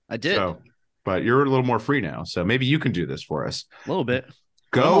 I did But you're a little more free now. So maybe you can do this for us. a little bit.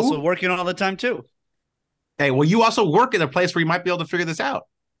 Go. I'm also working all the time too. Hey, well, you also work in a place where you might be able to figure this out.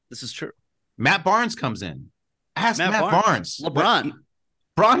 This is true. Matt Barnes comes in. Ask Matt, Barnes. LeBron.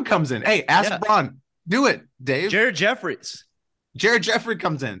 Braun comes in. Hey, ask Yeah. Braun. Do it, Dave. Jared Jeffries. Jared Jeffrey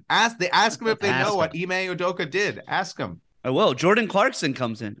comes in. Ask him if they Ask know him. what Ime Udoka did. Ask him. I will. Jordan Clarkson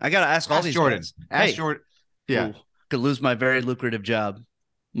comes in. I gotta ask all Ask these Jordan. guys. Ask Hey. Jordan. Yeah. Ooh, could lose my very lucrative job.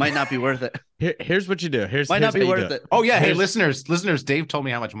 Might not be worth it. Here's what you do. Here's Might not here's be how you worth do it. Oh yeah. Hey, Here's- listeners. Dave told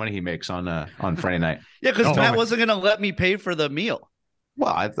me how much money he makes on Friday night. Yeah, because Oh, Matt my- wasn't gonna let me pay for the meal.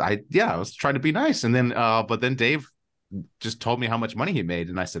 Well, I was trying to be nice, and then but then Dave just told me how much money he made,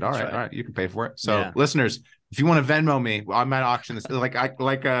 and I said, all That's right, right. you can pay for it. So Yeah. listeners, if you want to Venmo me, I might auction this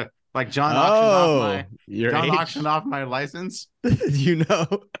like John auctioned off my license. you know.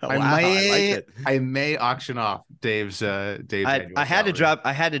 I Wow, I like may it. I may auction off Dave's annual I had to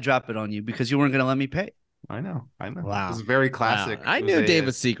salary. drop it on you because you weren't gonna let me pay. I know. Wow. This is very classic. Wow. I It knew was Dave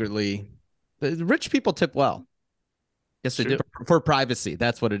was secretly. The rich people tip well Yes, I do. for privacy.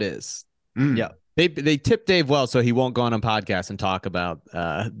 That's what it is. Mm. Yeah. They tip Dave well, so he won't go on a podcast and talk about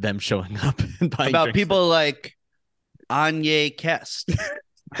them showing up and buying About drinks. people like Anya Kest,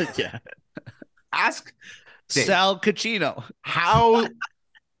 Yeah. Ask Dave. Sal Cucino. how.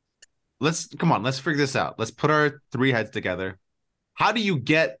 Let's figure this out. Let's put our 3 heads together. How do you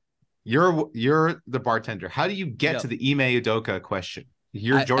get? You're the bartender. How do you get Yeah. to the Ime Udoka question?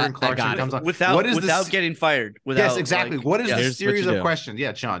 Your Jordan I Clarkson got it. comes on. Without what is without this? getting fired. Without, Yes, exactly. like- What is yeah. this Here's what series you of do. questions?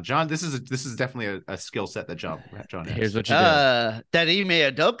 Yeah, John, this is definitely a skill set that John has. Here's what you do. That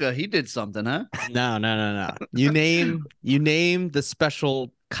Ime Udoka, he did something, huh? No. You name the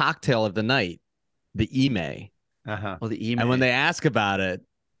special cocktail of the night, the Ime. Uh-huh. Well, the Ime. And when they ask about it,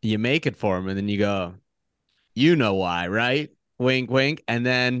 you make it for them, and then you go, you know why, right? Wink, wink, and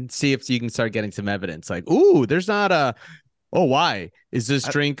then see if you can start getting some evidence. Like, ooh, there's not a. Oh, why is this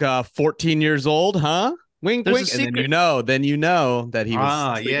drink 14 years old? Huh? Wink, There's a wink, and then secret- you know that he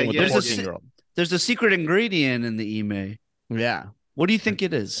was. Yeah, sleeping with yeah. a There's a 14-year-old. There's a secret ingredient in the Ime. Yeah, What do you think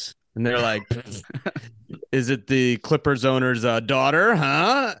it is? and they're like, is it the Clippers owner's daughter?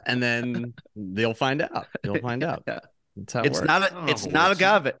 Huh? And then they'll find out. You'll find out. Yeah. That's how it It's works. not I don't know it's if it not works.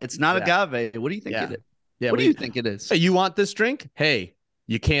 agave. It's not Yeah. agave. What do you think Yeah. it is? Yeah, What do you think it is? Hey, you want this drink? Hey,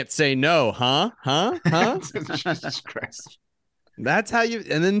 you can't say no, huh? Jesus Christ. That's how you,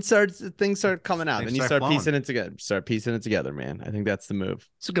 and then things start coming out. Things Then you start start piecing it together. Start piecing it together, man. I think that's the move.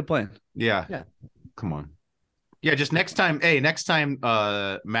 It's a good plan. Yeah. Yeah. Come on. Yeah, just next time. Hey, next time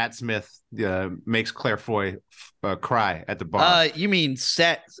Matt Smith makes Claire Foy cry at the bar. You mean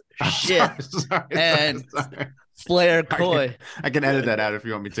set shit Sorry. and Flair Coy. I can edit that out if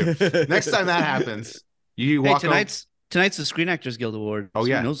you want me to. Next time that happens, you Hey, walk over. tonight's the Screen Actors Guild Award. Oh So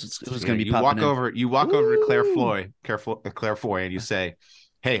yeah, who knows who's going to be you popping walk in. over. You walk over to Ooh. Claire Foy, and you say,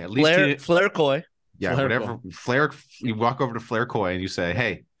 "Hey, at least Flair Coy. yeah, Flair whatever." Flair. You walk over to Flair Coy, and you say,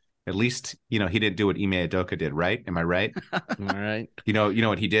 "Hey, at least he didn't do what Ime Udoka did, right? Am I right? All right. You know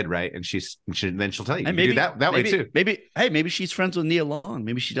what he did, right?" And then she'll tell you. And You do that way too. Maybe she's friends with Nia Long.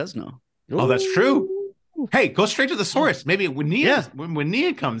 Maybe she does know. Oh, that's true. Hey, go straight to the source. Maybe when Nia Yeah. when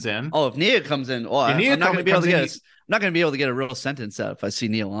Nia comes in. Oh, if Nia comes in, If I'm Nia not going to be able comes to in, get. I'm not going to be able to get a real sentence out if I see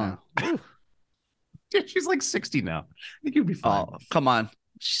Nia Long. Yeah, she's like 60 now. I think you'd be fine. Oh, come on.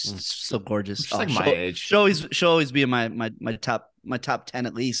 She's so gorgeous. She's like my she'll- age. She'll always be in my top 10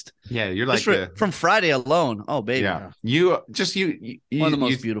 at least. Yeah, you're like Just from Friday alone. Oh, baby. yeah. You just you One of the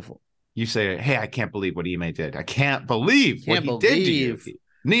most you, beautiful. you say, "Hey, I can't believe what Ime did. I can't believe Can't what he did to you." believe.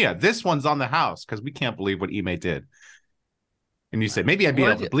 Nia, this one's on the house because we can't believe what Ime did. And you said, maybe I'd be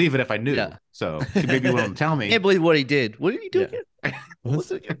What? able to believe it if I knew. Yeah. So you maybe you wouldn't tell I me. can't believe what he did. What did he do Yeah. again? What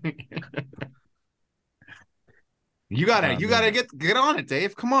was it again? You gotta get on it,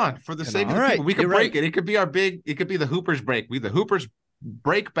 Dave. Come on, for the sake of All the right, people. We could you're break right. it. It could be it could be the Hoopers break. The Hoopers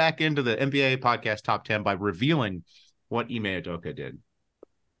break back into the NBA podcast top 10 by revealing what Ime Udoka did.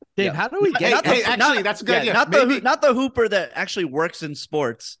 Dave, Yeah. how do we Hey, get? not the- Hey, actually, that's a good idea. Maybe- Not the hooper that actually works in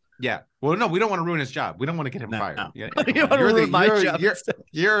sports. Yeah. Well, no, we don't want to ruin his job. We don't want to get him No, fired. no. Yeah, You come don't on. wanna You're ruin my you're- job You're, instead.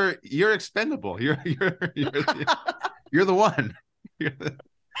 you're expendable. You're the one.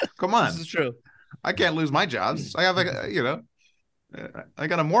 Come on. This is true. I can't lose my jobs. I have I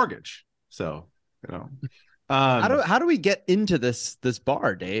got a mortgage. So, How do we get into this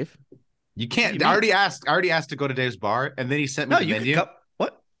bar, Dave? you can't. What do you I already asked to go to Dave's bar, and then he sent me No, the you menu. can come.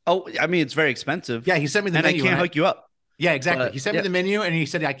 What? Oh, I mean, it's very expensive. Yeah, he sent me the and I menu. can't hook you up. Yeah, exactly. but- He sent me yeah. the menu, and he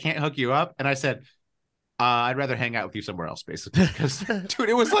said I can't hook you up, and I said I'd rather hang out with you somewhere else, basically. Because, dude,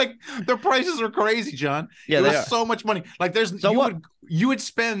 it was like the prices are crazy, John. Yeah, it they was are. so much money. Like, So what? you would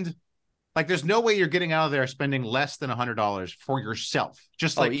spend. Like, there's no way you're getting out of there spending less than $100 for yourself,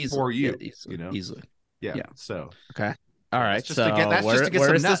 just like easily. for you. Yeah, easily. You know, Easily. yeah. yeah. So All right, just to get- that's where, just to get where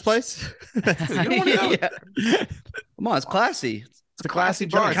some is nuts. this place? You don't wanna know. Yeah. Come on, it's classy. it's a classy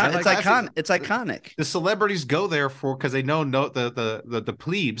It's, bar. icon- it's classy. icon. It's iconic. The celebrities go there because they know the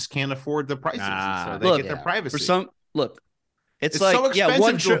plebes can't afford the prices, and so they Look, get their yeah. privacy. For some, look, it's, it's like so expensive.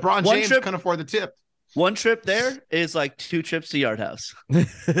 one trip. LeBron One James trip. couldn't afford the tip. One trip there is like 2 trips to Yard House.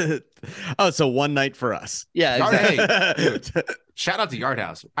 Oh, so one night for us. Yeah, Yard- exactly. hey, dude, shout out to Yard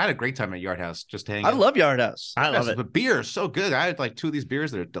House. I had a great time at Yard House just hanging. I love Yard House. I love it. The beer is so good. I had like 2 of these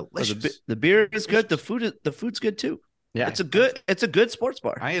beers that are Oh, delicious. the beer is good. The food's good too. Yeah, It's a good sports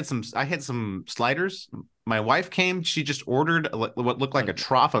bar. I had some sliders. My wife came. She just ordered what looked like a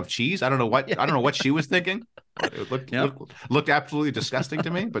trough of cheese. I don't know what she was thinking. It looked absolutely disgusting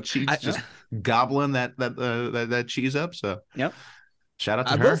to me. But she's just gobbling that cheese up. So Yep. shout out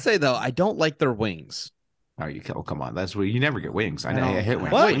to I her. will say though, I don't like their wings. Oh, come on. That's where you never get wings. I know I hate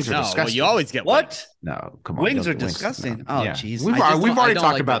wings. What? Wings are No, well, disgusting. you always get What? wings. No, come on. Wings you are don't get disgusting. No. Oh, Yeah. jeez. We've I just don't- I already don't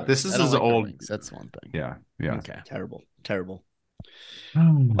talked like about their this. wings. This I don't is like their old. wings. That's one thing. Yeah. Okay. Terrible.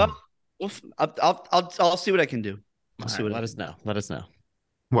 Well, I'll see what I can do. I'll see what Let us know. Let us know.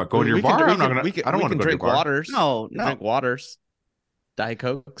 What? Go to your We can- bar? we I'm not can- gonna. we can- I don't we want to can go to your drink bar. waters. No, We can drink waters, Diet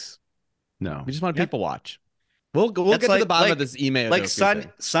Cokes. No. We just want Yeah. people watch. We'll That's get to like- the bottom like- of this email. like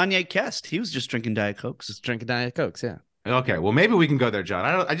Sanya Kest. He was just drinking Diet Cokes. Just drinking Diet Cokes. Yeah. Okay, well, maybe we can go there,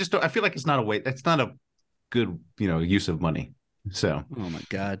 John. I just don't. I feel like it's not a wait. It's not a good, use of money. So Oh my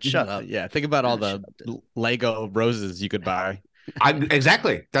God! Shut up. Yeah. Think about all Yeah, the shut up, Lego roses you could buy.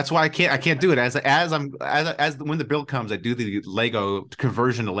 exactly. That's why I can't do it. As when the bill comes, I do the Lego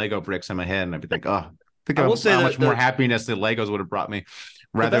conversion to Lego bricks in my head, and I think, think I of will say how that much more happiness the Legos would have brought me,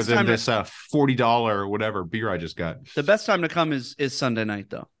 rather best than time to- this $40 or whatever beer I just got. The best time to come is Sunday night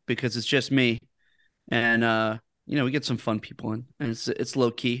though, because it's just me, and we get some fun people in, and it's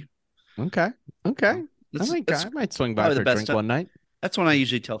low key. Okay. I might swing by probably for the a best drink time. one night. That's when I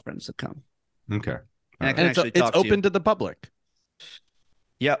usually tell friends to come. Okay. And I can And it's actually talk to open you. to the public.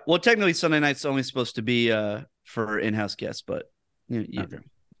 Yeah. Well, technically Sunday night's only supposed to be for in-house guests, but Okay.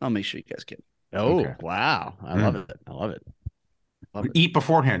 I'll make sure you guys get. Oh, Okay. wow. I love it. I love it. Love it. Eat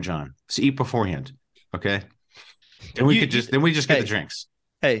beforehand, John. So eat beforehand. Okay. Then we just get hey, the drinks.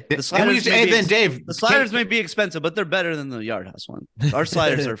 Hey, the Then we sliders. just, may hey, be then Dave. the sliders may be expensive, but they're better than the Yard House one. Our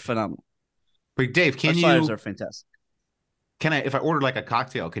sliders are phenomenal. Wait, Dave, Our can sliders you? are fantastic. Can I, if I order like a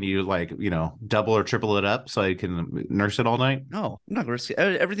cocktail, can you double or triple it up so I can nurse it all night? No, I'm not risking.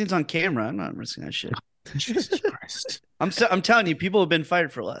 Everything's on camera. I'm not risking that shit. Jesus Christ. I'm telling you, people have been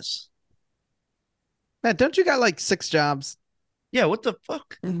fired for less. Matt, don't you got like 6 jobs? Yeah, what the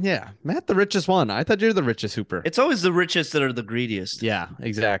fuck? Yeah. Matt, the richest one. I thought you're the richest hooper. It's always the richest that are the greediest. Yeah,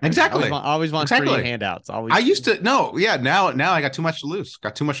 exactly. Exactly. Always want Exactly. free handouts. Always. I used to now I got too much to lose.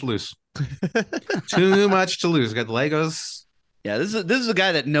 Too much to lose. Got the Legos. Yeah, this is a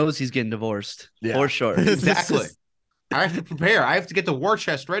guy that knows he's getting divorced. Yeah. For sure. Exactly. I have to prepare. I have to get the war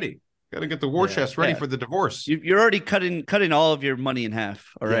chest ready. Got to get the war chest ready Yeah. for the divorce. You're already cutting all of your money in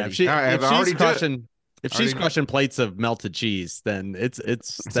half Yeah, already. if, she, All right, if I've already she's did it. crushing, if she's Already did it. crushing plates of melted cheese, then it's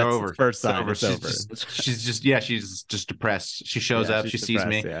that's over. the first It's sign. over. It's She's over. she's just depressed. She shows Yeah, up. She she's sees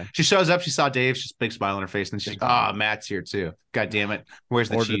me. depressed, yeah. She shows up. She saw Dave. She's a big smile on her face, and she's like, Matt's here too. God damn it. Where's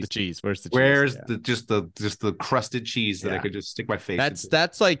the Order cheese? the cheese. Where's the cheese? Where's Yeah. the crusted cheese that I Yeah. could just stick my face That's into?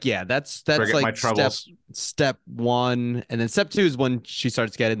 that's like that's Forget my like troubles. step 1, and then step 2 is when she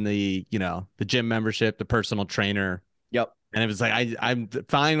starts getting the the gym membership, the personal trainer, Yep. and it was like I'm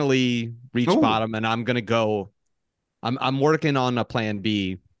finally reached Ooh. bottom, and I'm gonna go I'm working on a plan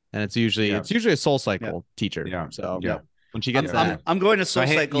B, and it's usually a Soul Cycle teacher. Yeah. So Yeah. when she gets that, I'm going to Soul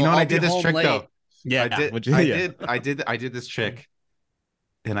Hey, Cycle. you know what? I'll I did be this home trick late. though. yeah, I did this trick,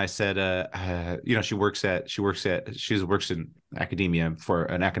 and I said, you know, she works in academia for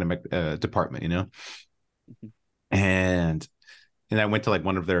an academic department, you know, and I went to like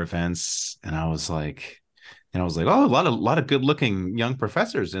one of their events, and I was like, oh, a lot of good looking young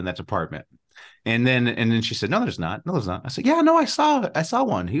professors in that department. And then she said, no, there's not. I said, yeah, no, I saw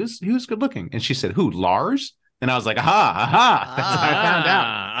one. He was good looking. And she said, who, Lars? And I was like, aha. That's how I found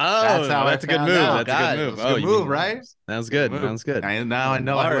out. Oh, That's a good move. out. That's a good move. That's a good move, right? That was good. Good That move. was good. Now I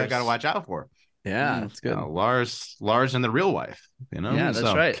know who I Lars. got to watch out for. Yeah, that's good. Lars and the real wife, you know? Yeah, that's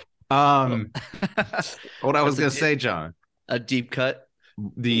So, right. What I was That's a going to di- say, John, A deep cut.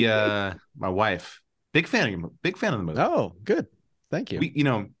 my wife, big fan of the movie. Oh, good. Thank you. You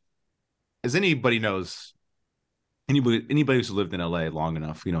know, as anybody knows, anybody who's lived in LA long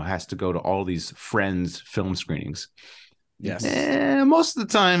enough, you know, has to go to all these Friends film screenings. Yes. And most of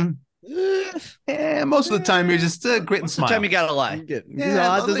the time, you're just grit and Most of smile. the time you gotta lie. There's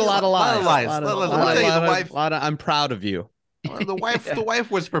Yeah, a lot of lies. lies. A Let lot me tell you, the of- wife- lot of- I'm proud of you. The wife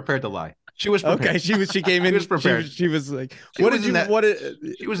was prepared to lie. She was prepared. Okay, she came in. was prepared. She was like, She "What was did in you? that- What?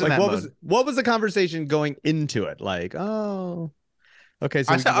 She was in like, that what mode. was? What was the conversation going into it? Like, oh, okay.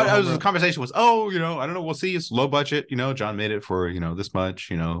 So I we said, can go the home. conversation was, oh, you know, I don't know, we'll see. It's low budget, you know. John made it for, you know, this much,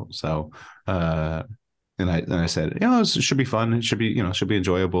 you know. So, and I said, you know, it should be fun. It should be, you know, should be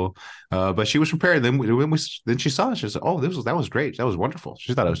enjoyable. But she was prepared. Then then she saw it. She said, oh, that was great. That was wonderful.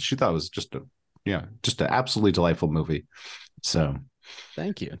 She thought it was just an absolutely delightful movie. So.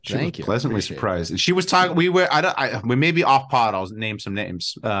 Thank you. She Thank was you. pleasantly Appreciate it. surprised. And she was talking. We may be off pod. I'll name some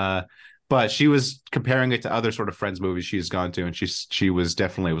names. But she was comparing it to other sort of Friends movies she's gone to, and she was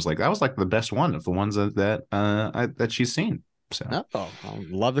definitely was like that was like the best one of the ones that she's seen. So Oh, I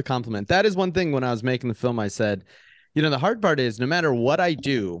love the compliment. That is one thing when I was making the film, I said, you know, the hard part is no matter what I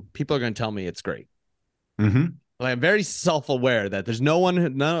do, people are going to tell me it's great. Mhm. Like, I'm very self-aware that there's no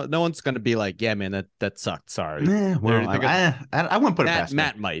one's going to be like, yeah, man, that sucked. Sorry. Yeah, well, They're gonna- I wouldn't put it past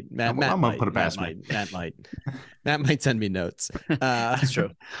Matt might. Matt I'm gonna might. put it past Matt me. might. Matt might. Matt might send me notes. That's true.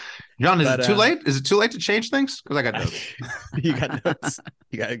 John, is But, it too late? Is it too late to change things? Because I got notes. You got notes.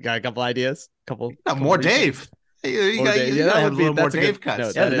 You got a couple ideas. More Dave. You More got Dave. to have a little more that's a good Dave cuts.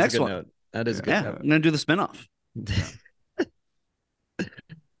 note. Yeah, That the is a next good one. note. That is a good Yeah, note. I'm gonna do the spinoff.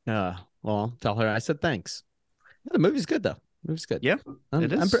 Well, tell her I said thanks. The movie's good though. The movie's good. Yeah,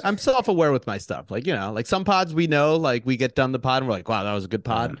 it is. I'm self-aware with my stuff. Like, you know, like some pods we know, like we get done the pod and we're like, wow, that was a good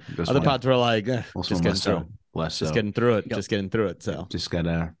pod. This Other one- pods were like, this just one getting less through so. it. Less Just so. getting through it. Yep. Just getting through it. So Just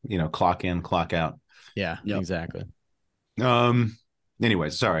gotta, you know, clock in, clock out. yeah, Yep. exactly.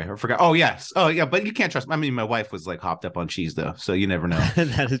 Anyway, sorry, I forgot. Oh yes. Oh yeah, but you can't trust. I mean, my wife was like hopped up on cheese though, so you never know.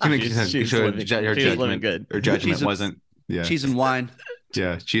 That is, I mean, she's her living, her she's living judgment, good. her judgment Cheese and- wasn't. Yeah, Cheese and wine.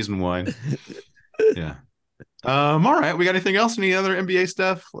 yeah, cheese and wine. Yeah. All right. We got anything else? Any other NBA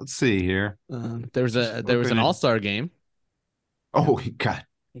stuff? Let's see here. There was an Looking at- all-star game. Oh God,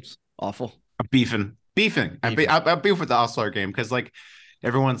 It's awful. I'm beefing. I beef with the All-Star game because like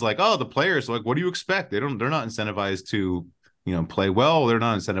everyone's like, oh, the players, like, what do you expect? They're not incentivized to, you know, play well. They're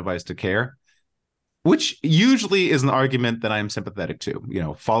not incentivized to care, which usually is an argument that I'm sympathetic to. You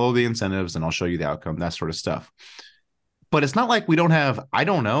know, follow the incentives and I'll show you the outcome, that sort of stuff. But it's not like we don't have, I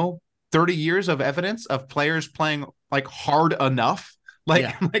don't know, 30 years of evidence of players playing like hard enough. Like,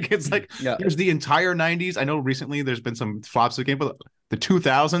 Yeah. like it's like Yeah. there's the entire 90s. I know recently there's been some flops of the game, but the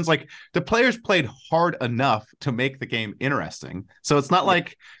 2000s, like the players played hard enough to make the game interesting. So it's not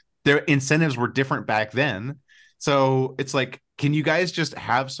like their incentives were different back then. So it's like, can you guys just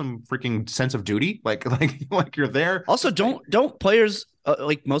have some freaking sense of duty? Like you're there. Also, don't players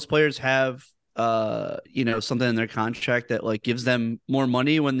like most players have you know, something in their contract that like gives them more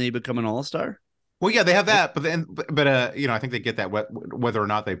money when they become an all-star? Well, yeah, they have that, but you know, I think they get that whether or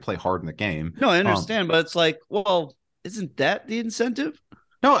not they play hard in the game. No, I understand, but it's like, well, isn't that the incentive?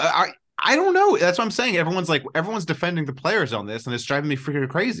 No, I don't know. That's what I'm saying. Everyone's defending the players on this, and it's driving me freaking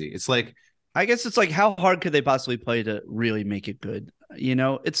crazy. It's like, I guess it's like, how hard could they possibly play to really make it good? You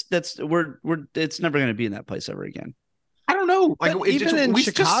know, it's never going to be in that place ever again. I don't know. Like But even in we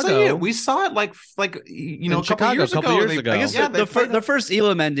just Chicago- see it. We saw it like you know, In a couple Chicago, years a couple ago. years ago. I guess yeah, the first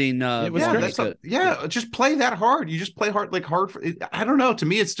Elam ending It was yeah, great. that's yeah, just play that hard. You just play hard, like hard. I don't know. To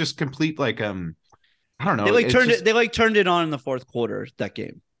me, it's just complete like I don't know. They like It's turned just- it. They like turned it on in the fourth quarter that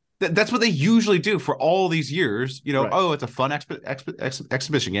game. That's what they usually do for all these years. You know, Right. oh, it's a fun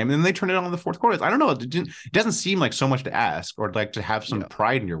exhibition game, and then they turn it on in the fourth quarter. I don't know. It doesn't seem like so much to ask, or like to have some Yeah.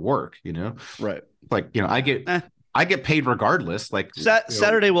 pride in your work. You know, Right. like, you know, I get I get paid regardless. Like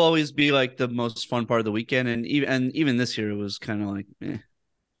Saturday will always be like the most fun part of the weekend, and even this year it was kind of like,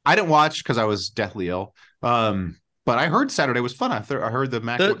 I didn't watch because I was deathly ill. But I heard Saturday was fun. I heard the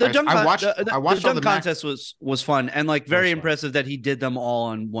Mac. The dunk I watched the all dunk the contest was fun, and like very fun. impressive that he did them all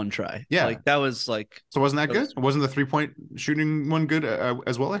on one try. Yeah. Like that was like. So wasn't that good? Wasn't the 3-point shooting one good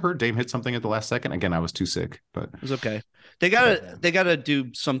as well? I heard Dame hit something at the last second. Again, I was too sick, but It was okay. They gotta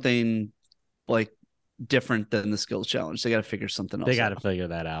do something like different than the skills challenge. They gotta figure something else. They got to out. figure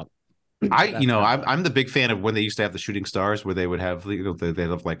that out. I'm the big fan of when they used to have the shooting stars where they would have they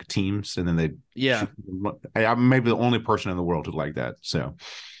have like teams and then they I'm maybe the only person in the world who liked that. So,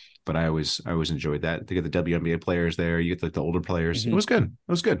 but I always enjoyed that. They get the WNBA players there. You get like the older players. Mhm. It was good.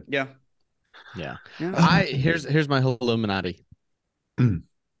 It was good. Yeah. Here's my Illuminati. Mm.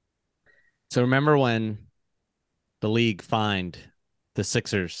 So remember when the league fined the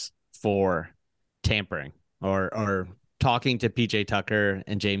Sixers for tampering or talking to PJ Tucker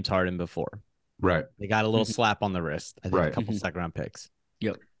and James Harden before? Right. They got a little slap on the wrist. I think Right. a couple second-round picks.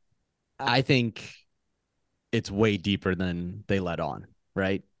 Yep. I think it's way deeper than they let on,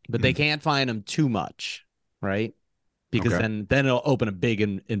 right? But they can't fine them too much, right? Because Okay. then it'll open a big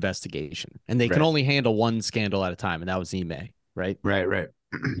investigation, and they can Right. only handle one scandal at a time, and that was Ime, right? Right.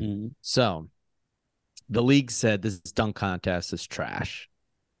 Mhm. So the league said this dunk contest is trash.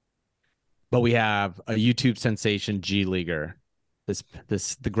 But we have a YouTube sensation G leaguer,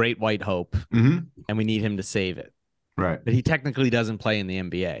 the great white hope, Mm-hmm. and we need him to save it. Right. But he technically doesn't play in the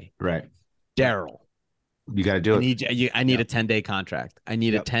NBA. Right. Daryl, You got to do I it. need a 10-day contract. I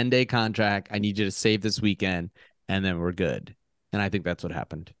need Yep. a 10-day contract. I need you to save this weekend, and then we're good. And I think that's what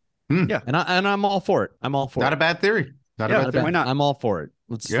happened. Yeah. And I'm all for it. I'm all for Not it. a bad theory. Not Yeah, a bad theory. why not? I'm all for it.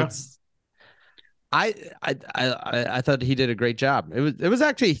 Yeah. Let's. I thought he did a great job. It was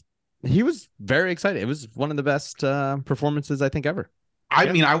actually, he was very excited. It was one of the best performances I think ever. I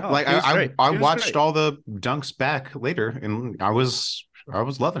Yeah. mean, I Oh, like he was I great. I He was watched great. all the dunks back later, and I was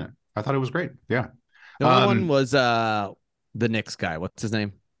loving it. I thought it was great. Yeah. The other Um, one was the Knicks guy. What's his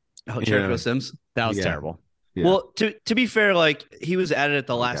name? Oh, Jericho Yeah. Sims. That was Yeah. terrible. Yeah. Well, to be fair, like he was added at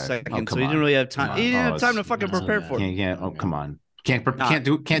the last Okay. second, Oh, so come he on. didn't really have time. Come He on. didn't Oh, have time to it's- fucking prepare for it. Oh, come on. Can't Nah,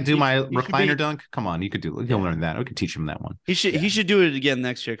 do my he should recliner be- dunk. Come on, you could do. He'll learn that. We could teach him that one. He should do it again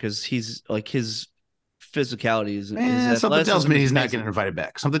next year because he's like his physicality is. Something tells me he's not amazing. getting invited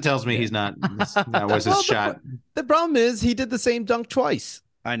back. Something tells me he's not. That was his Well, shot. The problem is he did the same dunk twice.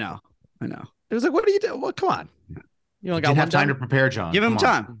 I know. It was like, what are you doing? Well, come on. You only got Didn't one have time to dunk? prepare, John. Give him Come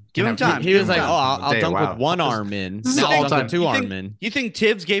on. time. Give him Didn't have- time. He was Give like, him oh, time. I'll dunk Wow. with one arm in. This is Now I'll all dunk time. with two arm in. You think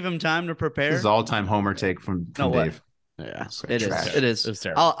Tibbs gave him time to prepare? This is all-time Homer take from No way. Dave. Yeah. It is. Trash. It is. It was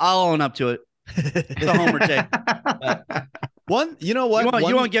terrible. I'll own up to it. It's a Homer take. One, you know what? You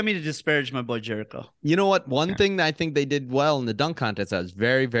One- won't get me to disparage my boy Jericho. You know what? One thing that I think they did well in the dunk contest, I was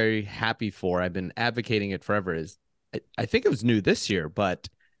very, very happy for. I've been advocating it forever. Is I think it was new this year, but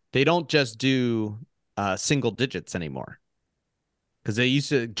they don't just do single digits anymore. Because they used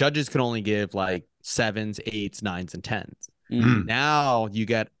to, judges could only give like 7s, 8s, 9s, and 10s. Mm. Now you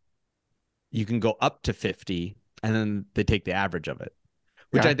can go up to 50, and then they take the average of it,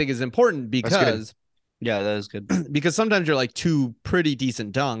 which Yeah. I think is important good. because Yeah, that is good. because sometimes you're like two pretty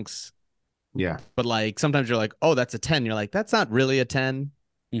decent dunks, Yeah. but like sometimes you're like, oh, that's a 10. You're like, that's not really a 10.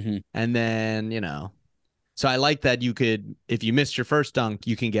 Mm-hmm. And then, so I like that you could, if you missed your first dunk,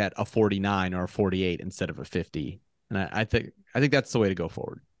 you can get a 49 or a 48 instead of a 50. And I think that's the way to go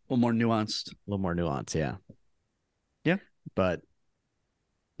forward. A little more nuanced. A little more nuance. Yeah. Yeah. But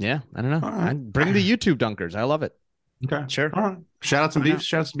yeah, I don't know. All right. Bring the YouTube dunkers. I love it. Okay. Sure. All right. Shout out some Why not? beefs.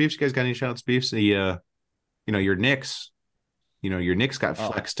 Shout out some beefs. You guys got any shout outs beefs? The your Knicks. Your Knicks got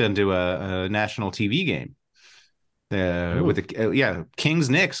Oh. flexed into a national TV game. Ooh. With the Kings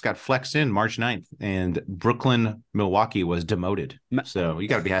Knicks got flexed in March 9th, and Brooklyn Milwaukee was demoted. Ma- So you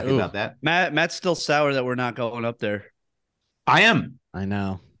got to be happy Ooh. about that. Matt's still sour that we're not going up there. I am. I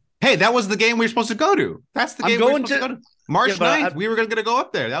know. Hey, that was the game we were supposed to go to. That's the I'm game we were going supposed to to- go to. March Yeah, but 9th, we were going to go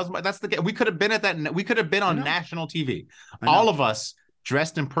up there. That's the game. We could have been at that. We could have been on know. national TV. I know. All of us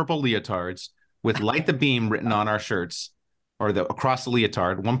dressed in purple leotards with "Light the Beam" written on our shirts, or across the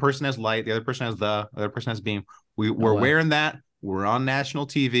leotard. One person has light, the other person has the other person has beam. We're way. wearing that. We're on national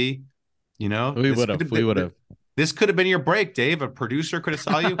TV. We This would could have. been- We would have. This could have been your break, Dave. A producer could have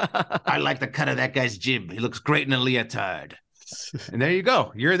saw you. I like the cut of that guy's jib. He looks great in a leotard. And there you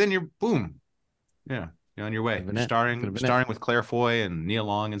go. You're boom. Yeah, you're on your way. Could've been it. Starring Could've been starring with Claire Foy and Nia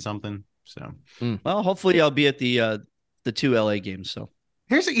Long and something. So Well, hopefully I'll be at the 2 LA games. So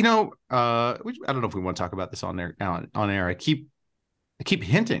here's I don't know if we want to talk about this on air. I keep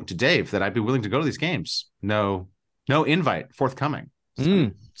hinting to Dave that I'd be willing to go to these games. No No invite forthcoming.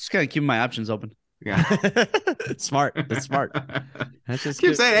 Mm. Just gotta keep my options open. Yeah. Smart. That's smart. That's just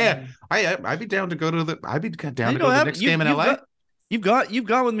Keep good. saying, hey, I'd be down to go to the. I'd be down You to go to know, the Knicks game in LA. You've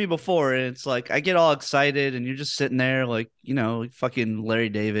gone with me before, and it's like I get all excited, and you're just sitting there, like like fucking Larry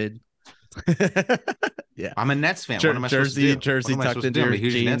David. Yeah. I'm a Nets fan. What am I supposed to do? Jersey What am I tucked supposed to into do? I'm your a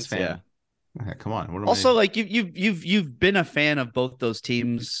huge jeans. Nets fan. Yeah. Okay, come on. What am Also, I? like you've been a fan of both those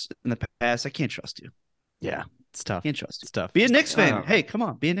teams in the past. I can't trust you. Yeah. It's tough. Can't trust you. It's tough. Be a Knicks fan. Oh. Hey, come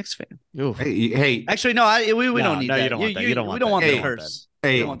on, be a Knicks fan. Oof. Hey, Actually, no, we No, don't need no, that. you don't want that. You don't want we don't that. want You the don't want curse.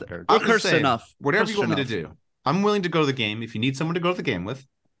 hey, We don't want the- I'm We're just cursed saying, enough. whatever Cursed you want me to enough. do, I'm willing to go to the game. If you need someone to go to the game with,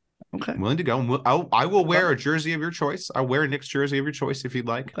 Okay. I'm willing to go. I will wear a jersey of your choice. I'll wear a Knicks jersey of your choice if you'd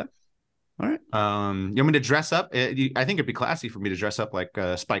like. Okay. All right. You want me to dress up? I think it'd be classy for me to dress up like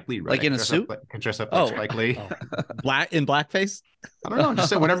Spike Lee, right? Like in a suit? Dress up Oh. like Spike Lee. Black in blackface? I don't know. Just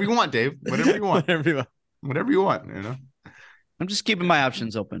say whatever you want, Dave. Whatever you want. Whatever you want. Whatever you want. You know. I'm just keeping my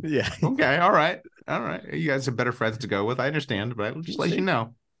options open. Yeah. Okay. All right. You guys are better friends to go with. I understand, but I'll just let you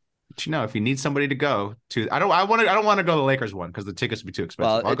know. Let you know if you need somebody to go to. I don't want to go to the Lakers one because the tickets would be too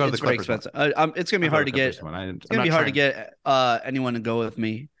expensive. Well, I'll go to the it's very Clippers one. expensive. It's gonna be hard to get. It's gonna be hard to get anyone to go with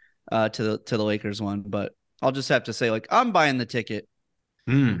me to the Lakers one, but I'll just have to say like I'm buying the ticket,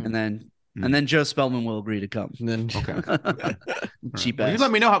 and then Joe Spellman will agree to come. And then Okay. Cheap Well, ass. you let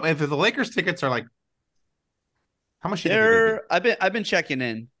me know if the Lakers tickets are like. How much? I've been checking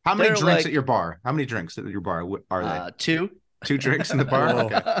in. How many they're drinks like, at your bar? How many drinks at your bar are they? 2. 2 drinks in the bar. Whoa.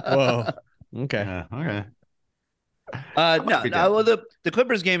 Okay. Whoa. Okay. Yeah, okay. No, be down. well the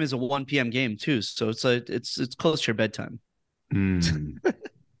Clippers game is a 1 p.m. game too, so it's close to your bedtime.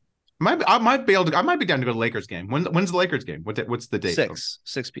 I might be down to go to the Lakers game. When's the Lakers game? What's the date?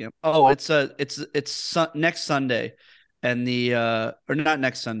 6 p.m. Oh, it's next Sunday, and or not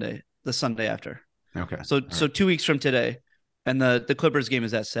next Sunday, the Sunday after. Okay. So 2 weeks from today, and the Clippers game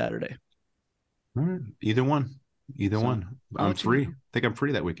is that Saturday. All right. Either one. I'm let you free. know. I think I'm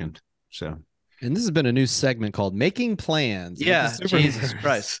free that weekend. So And this has been a new segment called Making Plans. Yeah, With the Super- Jesus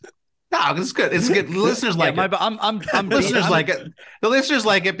Christ. no, it's good. It's good. The listeners like Yeah, it. I'm Listeners I'm- like it. The listeners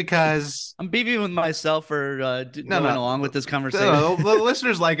like it because I'm beefing with myself for going along with this conversation. the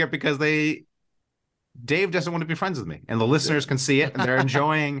listeners like it because Dave doesn't want to be friends with me, and the listeners can see it, and they're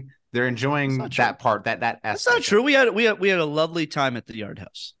enjoying not true. that part. That That's aspect. not true. We had a lovely time at the Yard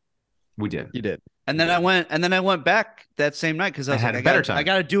House. We did. You did. And then I went back that same night because I was had like, a better time. I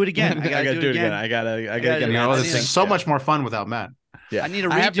gotta do it again. I gotta do it again. I gotta gotta get do You it. know, I this need is to- so much more fun without Matt. Yeah. I need to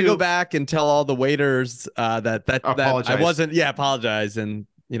I have to go redo- back and tell all the waiters that I Apologize. wasn't. Yeah, apologize. And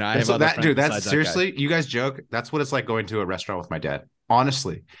I have So other that friends dude, that's besides that guy. seriously, you guys joke. That's what it's like going to a restaurant with my dad.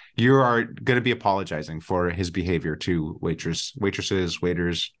 Honestly, you are going to be apologizing for his behavior to waitresses,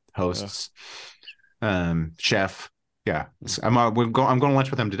 waiters, hosts, chef. Yeah, I'm going to lunch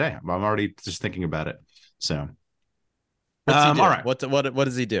with him today. I'm already just thinking about it. So, What's he do? all right. What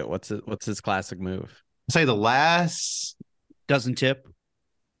does he do? What's his classic move? Say the last. Doesn't tip.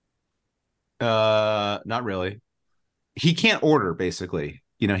 Not really. He can't order. Basically,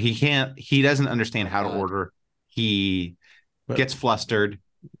 he doesn't understand how to order. He But- gets flustered.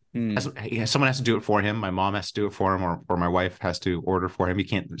 Hmm. Someone has to do it for him. My mom has to do it for him, or my wife has to order for him. He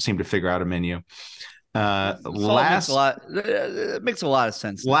can't seem to figure out a menu. It makes a lot of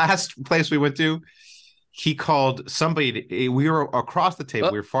sense. Last place we went to, he called somebody. We were across the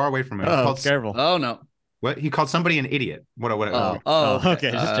table. We were far away from him. He Oh, called, careful. Oh no. what? He called somebody an idiot. What?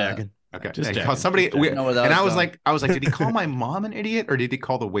 Okay, just checking. Okay. Just He checking, called somebody. just checking. Know where that And was I was going. like, did he call my mom an idiot, or did he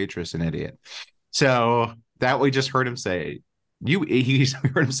call the waitress an idiot? So that we just heard him say, we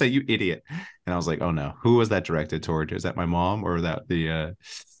heard him say, "You idiot," and I was like, "Oh no, who was that directed toward? Is that my mom or that the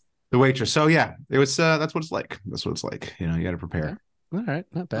waitress?" So yeah, it was. That's what it's like. That's what it's like. You got to prepare. All right,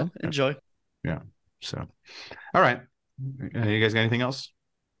 not bad. Enjoy. So, all right, you guys got anything else?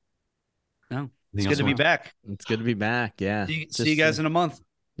 No. Anything It's good else to you be want? back. It's good to be back. Yeah. See you guys in a month.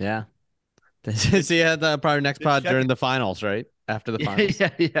 Yeah. See you at the probably next Just pod checking. during the finals, right? After the finals.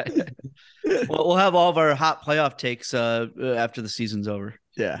 yeah. We'll have all of our hot playoff takes after the season's over.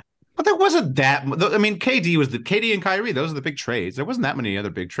 Yeah. But there wasn't that. I mean, KD and Kyrie. Those are the big trades. There wasn't that many other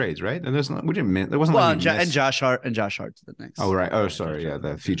big trades, right? And there wasn't. Well, like and Josh Hart to the Knicks. Oh right. Oh sorry. Yeah,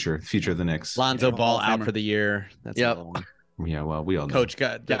 the future of the Knicks. Lonzo Yeah, Ball Hall of out Famer. for the year. That's Yep. another one. Yeah. Well, we all know. Coach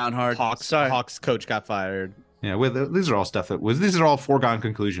got Down hard. Hawks. Sorry. Hawks coach got fired. Yeah. Well, these are all stuff that was. These are all foregone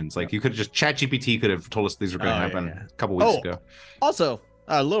conclusions. Like you could just ChatGPT could have told us these were going to Oh, happen yeah. a couple weeks Oh. ago. Also,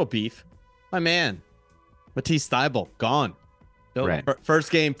 a little beef. My man, Matisse Thybulle, gone. Nope. Right.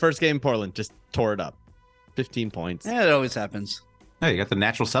 First game, Portland just tore it up. 15 points. Yeah, it always happens. Hey, you got the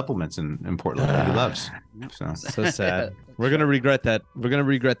natural supplements in Portland that he loves. So So sad. We're gonna regret that. We're gonna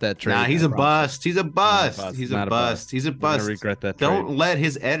regret that trade. nah, he's I a promise. bust. He's a bust. He's a Not bust. He's a We're gonna bust. regret that trade. Don't let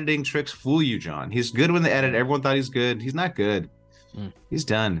his editing tricks fool you, John. He's good when they edit. Everyone thought he's good. He's not good. He's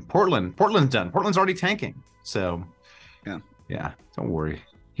done. Portland's done. Portland's already tanking. So yeah. Don't worry.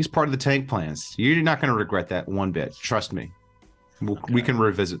 He's part of the tank plans. You're not going to regret that one bit. Trust me. We can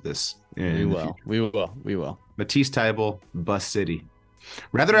revisit this. We will. We will. Matisse Thybulle, Bus City.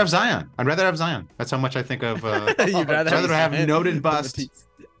 Rather have Zion. I'd rather have Zion. That's how much I think of. You'd rather have Zion noted than bust Matisse.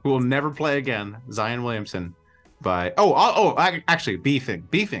 who will never play again. Zion Williamson. Actually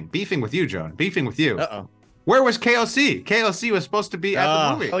beefing with you, John. Beefing with you. Uh-oh. Where was KOC? KOC was supposed to be at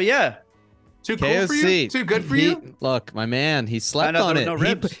the movie. Oh yeah. Too cool for you? KOC. Too good for you? Look, my man, he slept know, on there it. were no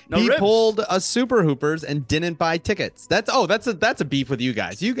ribs. No he ribs. pulled a Super Hoopers and didn't buy tickets. That's a beef with you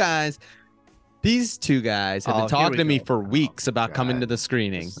guys. You guys, these two guys have Oh, been here talking we to me go. for weeks about coming God. to the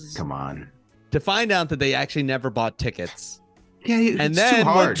screening Come on. to find out that they actually never bought tickets. Yeah, And it's then- too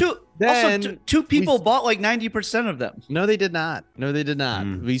hard. Then Two people we- bought like 90% of them. No, they did not.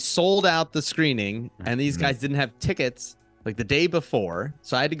 We sold out the screening, and these guys didn't have tickets like the day before,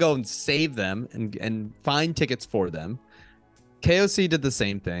 so I had to go and save them and find tickets for them. KOC did the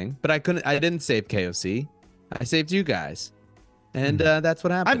same thing, but I didn't save KOC. I saved you guys, and that's what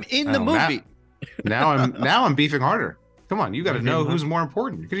happened. I'm in the Oh, movie. now I'm beefing harder. Come on, you got to know who's more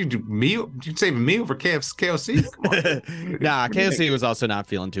important. Could you do me? You save me over KOC? Come on. Nah, KOC was also not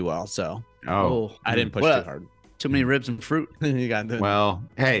feeling too well, so Oh, I didn't push What? too hard. Too many ribs and fruit. You got the, well,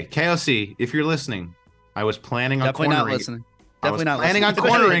 hey, KOC, if you're listening, I was planning on Definitely not cornering. listening. I was Definitely not planning on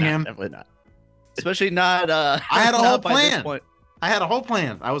listening. cornering him. definitely not. Especially not. I had a whole not by this plan. point. I had a whole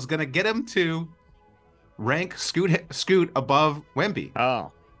plan. I was gonna get him to rank Scoot above Wemby.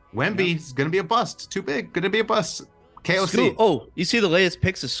 Oh, Wemby's gonna be a bust. Too big. Gonna be a bust. KOC. Scoot. Oh, you see the latest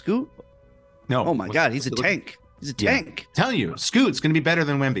picks of Scoot? No. Oh my God, he's a tank. He's a Yeah. tank. Telling you, Scoot's gonna be better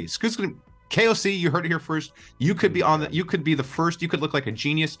than Wemby. Scoot's gonna. KOC, you heard it here first. You could be you could be the first. You could look like a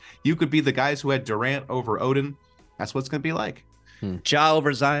genius. You could be the guys who had Durant over Odin. That's what it's gonna be like. Ja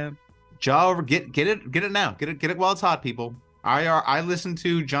over Zion. Ja over. Get it now. Get it while it's hot, people. I listened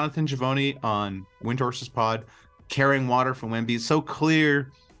to Jonathan Givony on Windhorse's pod, carrying water from Wemby. It's so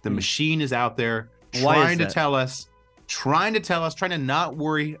clear the machine is out there Why is trying to that? tell us, trying to not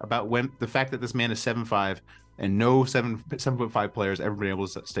worry about the fact that this man is 7'5" and no 7'5" players ever been able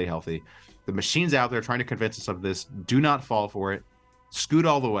to stay healthy. The machine's out there trying to convince us of this. Do not fall for it. Scoot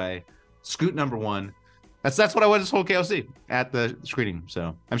all the way. Scoot number one. That's what I was told KOC at the screening.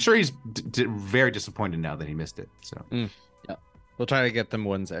 So I'm sure he's very disappointed now that he missed it. So. we'll try to get them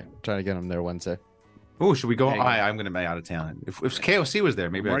Wednesday. Try to get them there Wednesday. Oh, should we go? There you go. I'm going to be out of town. If KOC was there,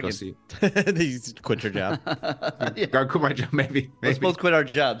 maybe I'd go Morgan. see. You quit your job. Yeah. Go quit my job, maybe. Let's Maybe. both quit our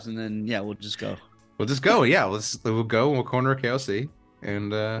jobs and then we'll just go. We'll just go. Yeah, we'll go and we'll corner KOC,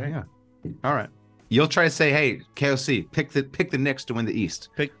 and yeah. All right. You'll try to say, hey, KOC, pick the Knicks to win the East.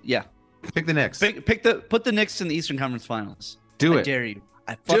 Pick Pick the Knicks. put the Knicks in the Eastern Conference Finals. Do I it. dare you.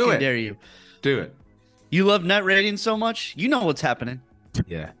 I Do fucking it. dare you. Do it. You love net rating so much. You know what's happening.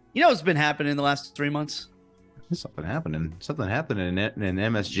 Yeah. You know what's been happening in the last 3 months. Something happening. Something happening in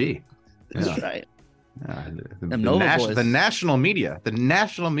MSG. That's Yeah. right. The Them Nova boys. the national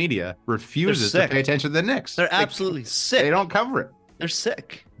media refuses to sick. pay attention to the Knicks. They're absolutely sick. They don't cover it. They're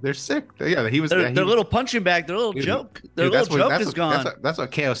sick. They're sick. Yeah, he was. Their he- little punching bag, their little Dude, joke. Their Dude, little joke is gone. That's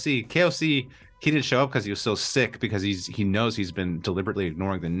what KOC. KOC. He didn't show up because he was so sick because he knows he's been deliberately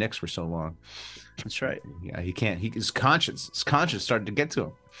ignoring the Knicks for so long. That's right. Yeah, he can't. His conscience started to get to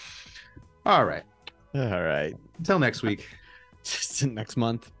him. All right. All right. Until next week. Next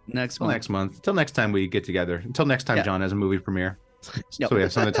month. Next Until month. next month. Until next time we get together. Until next time Yeah. John has a movie premiere. Yep. So we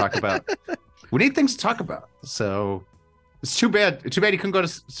have something to talk about. We need things to talk about. So it's too bad. Too bad he couldn't go to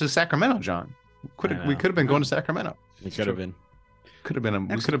Sacramento, John. I We know. could have been going to Sacramento. We could have been We could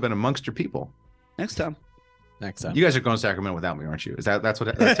have been amongst your people. Next time. next time. You guys are going to Sacramento without me, aren't you? That's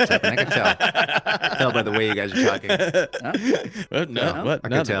what's happening. I can tell. Tell by the way you guys are talking. What? No, No, what? I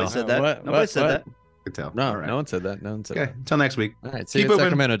No, could tell. Nobody said that. What? Nobody What? said What? that. I can tell. No, All right. no one said that. No one said Okay. Until next week. that. All right. See Keep you in moving.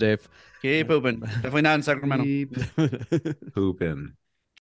 Sacramento, Dave. Keep pooping. Definitely not in Sacramento. Keep hooping.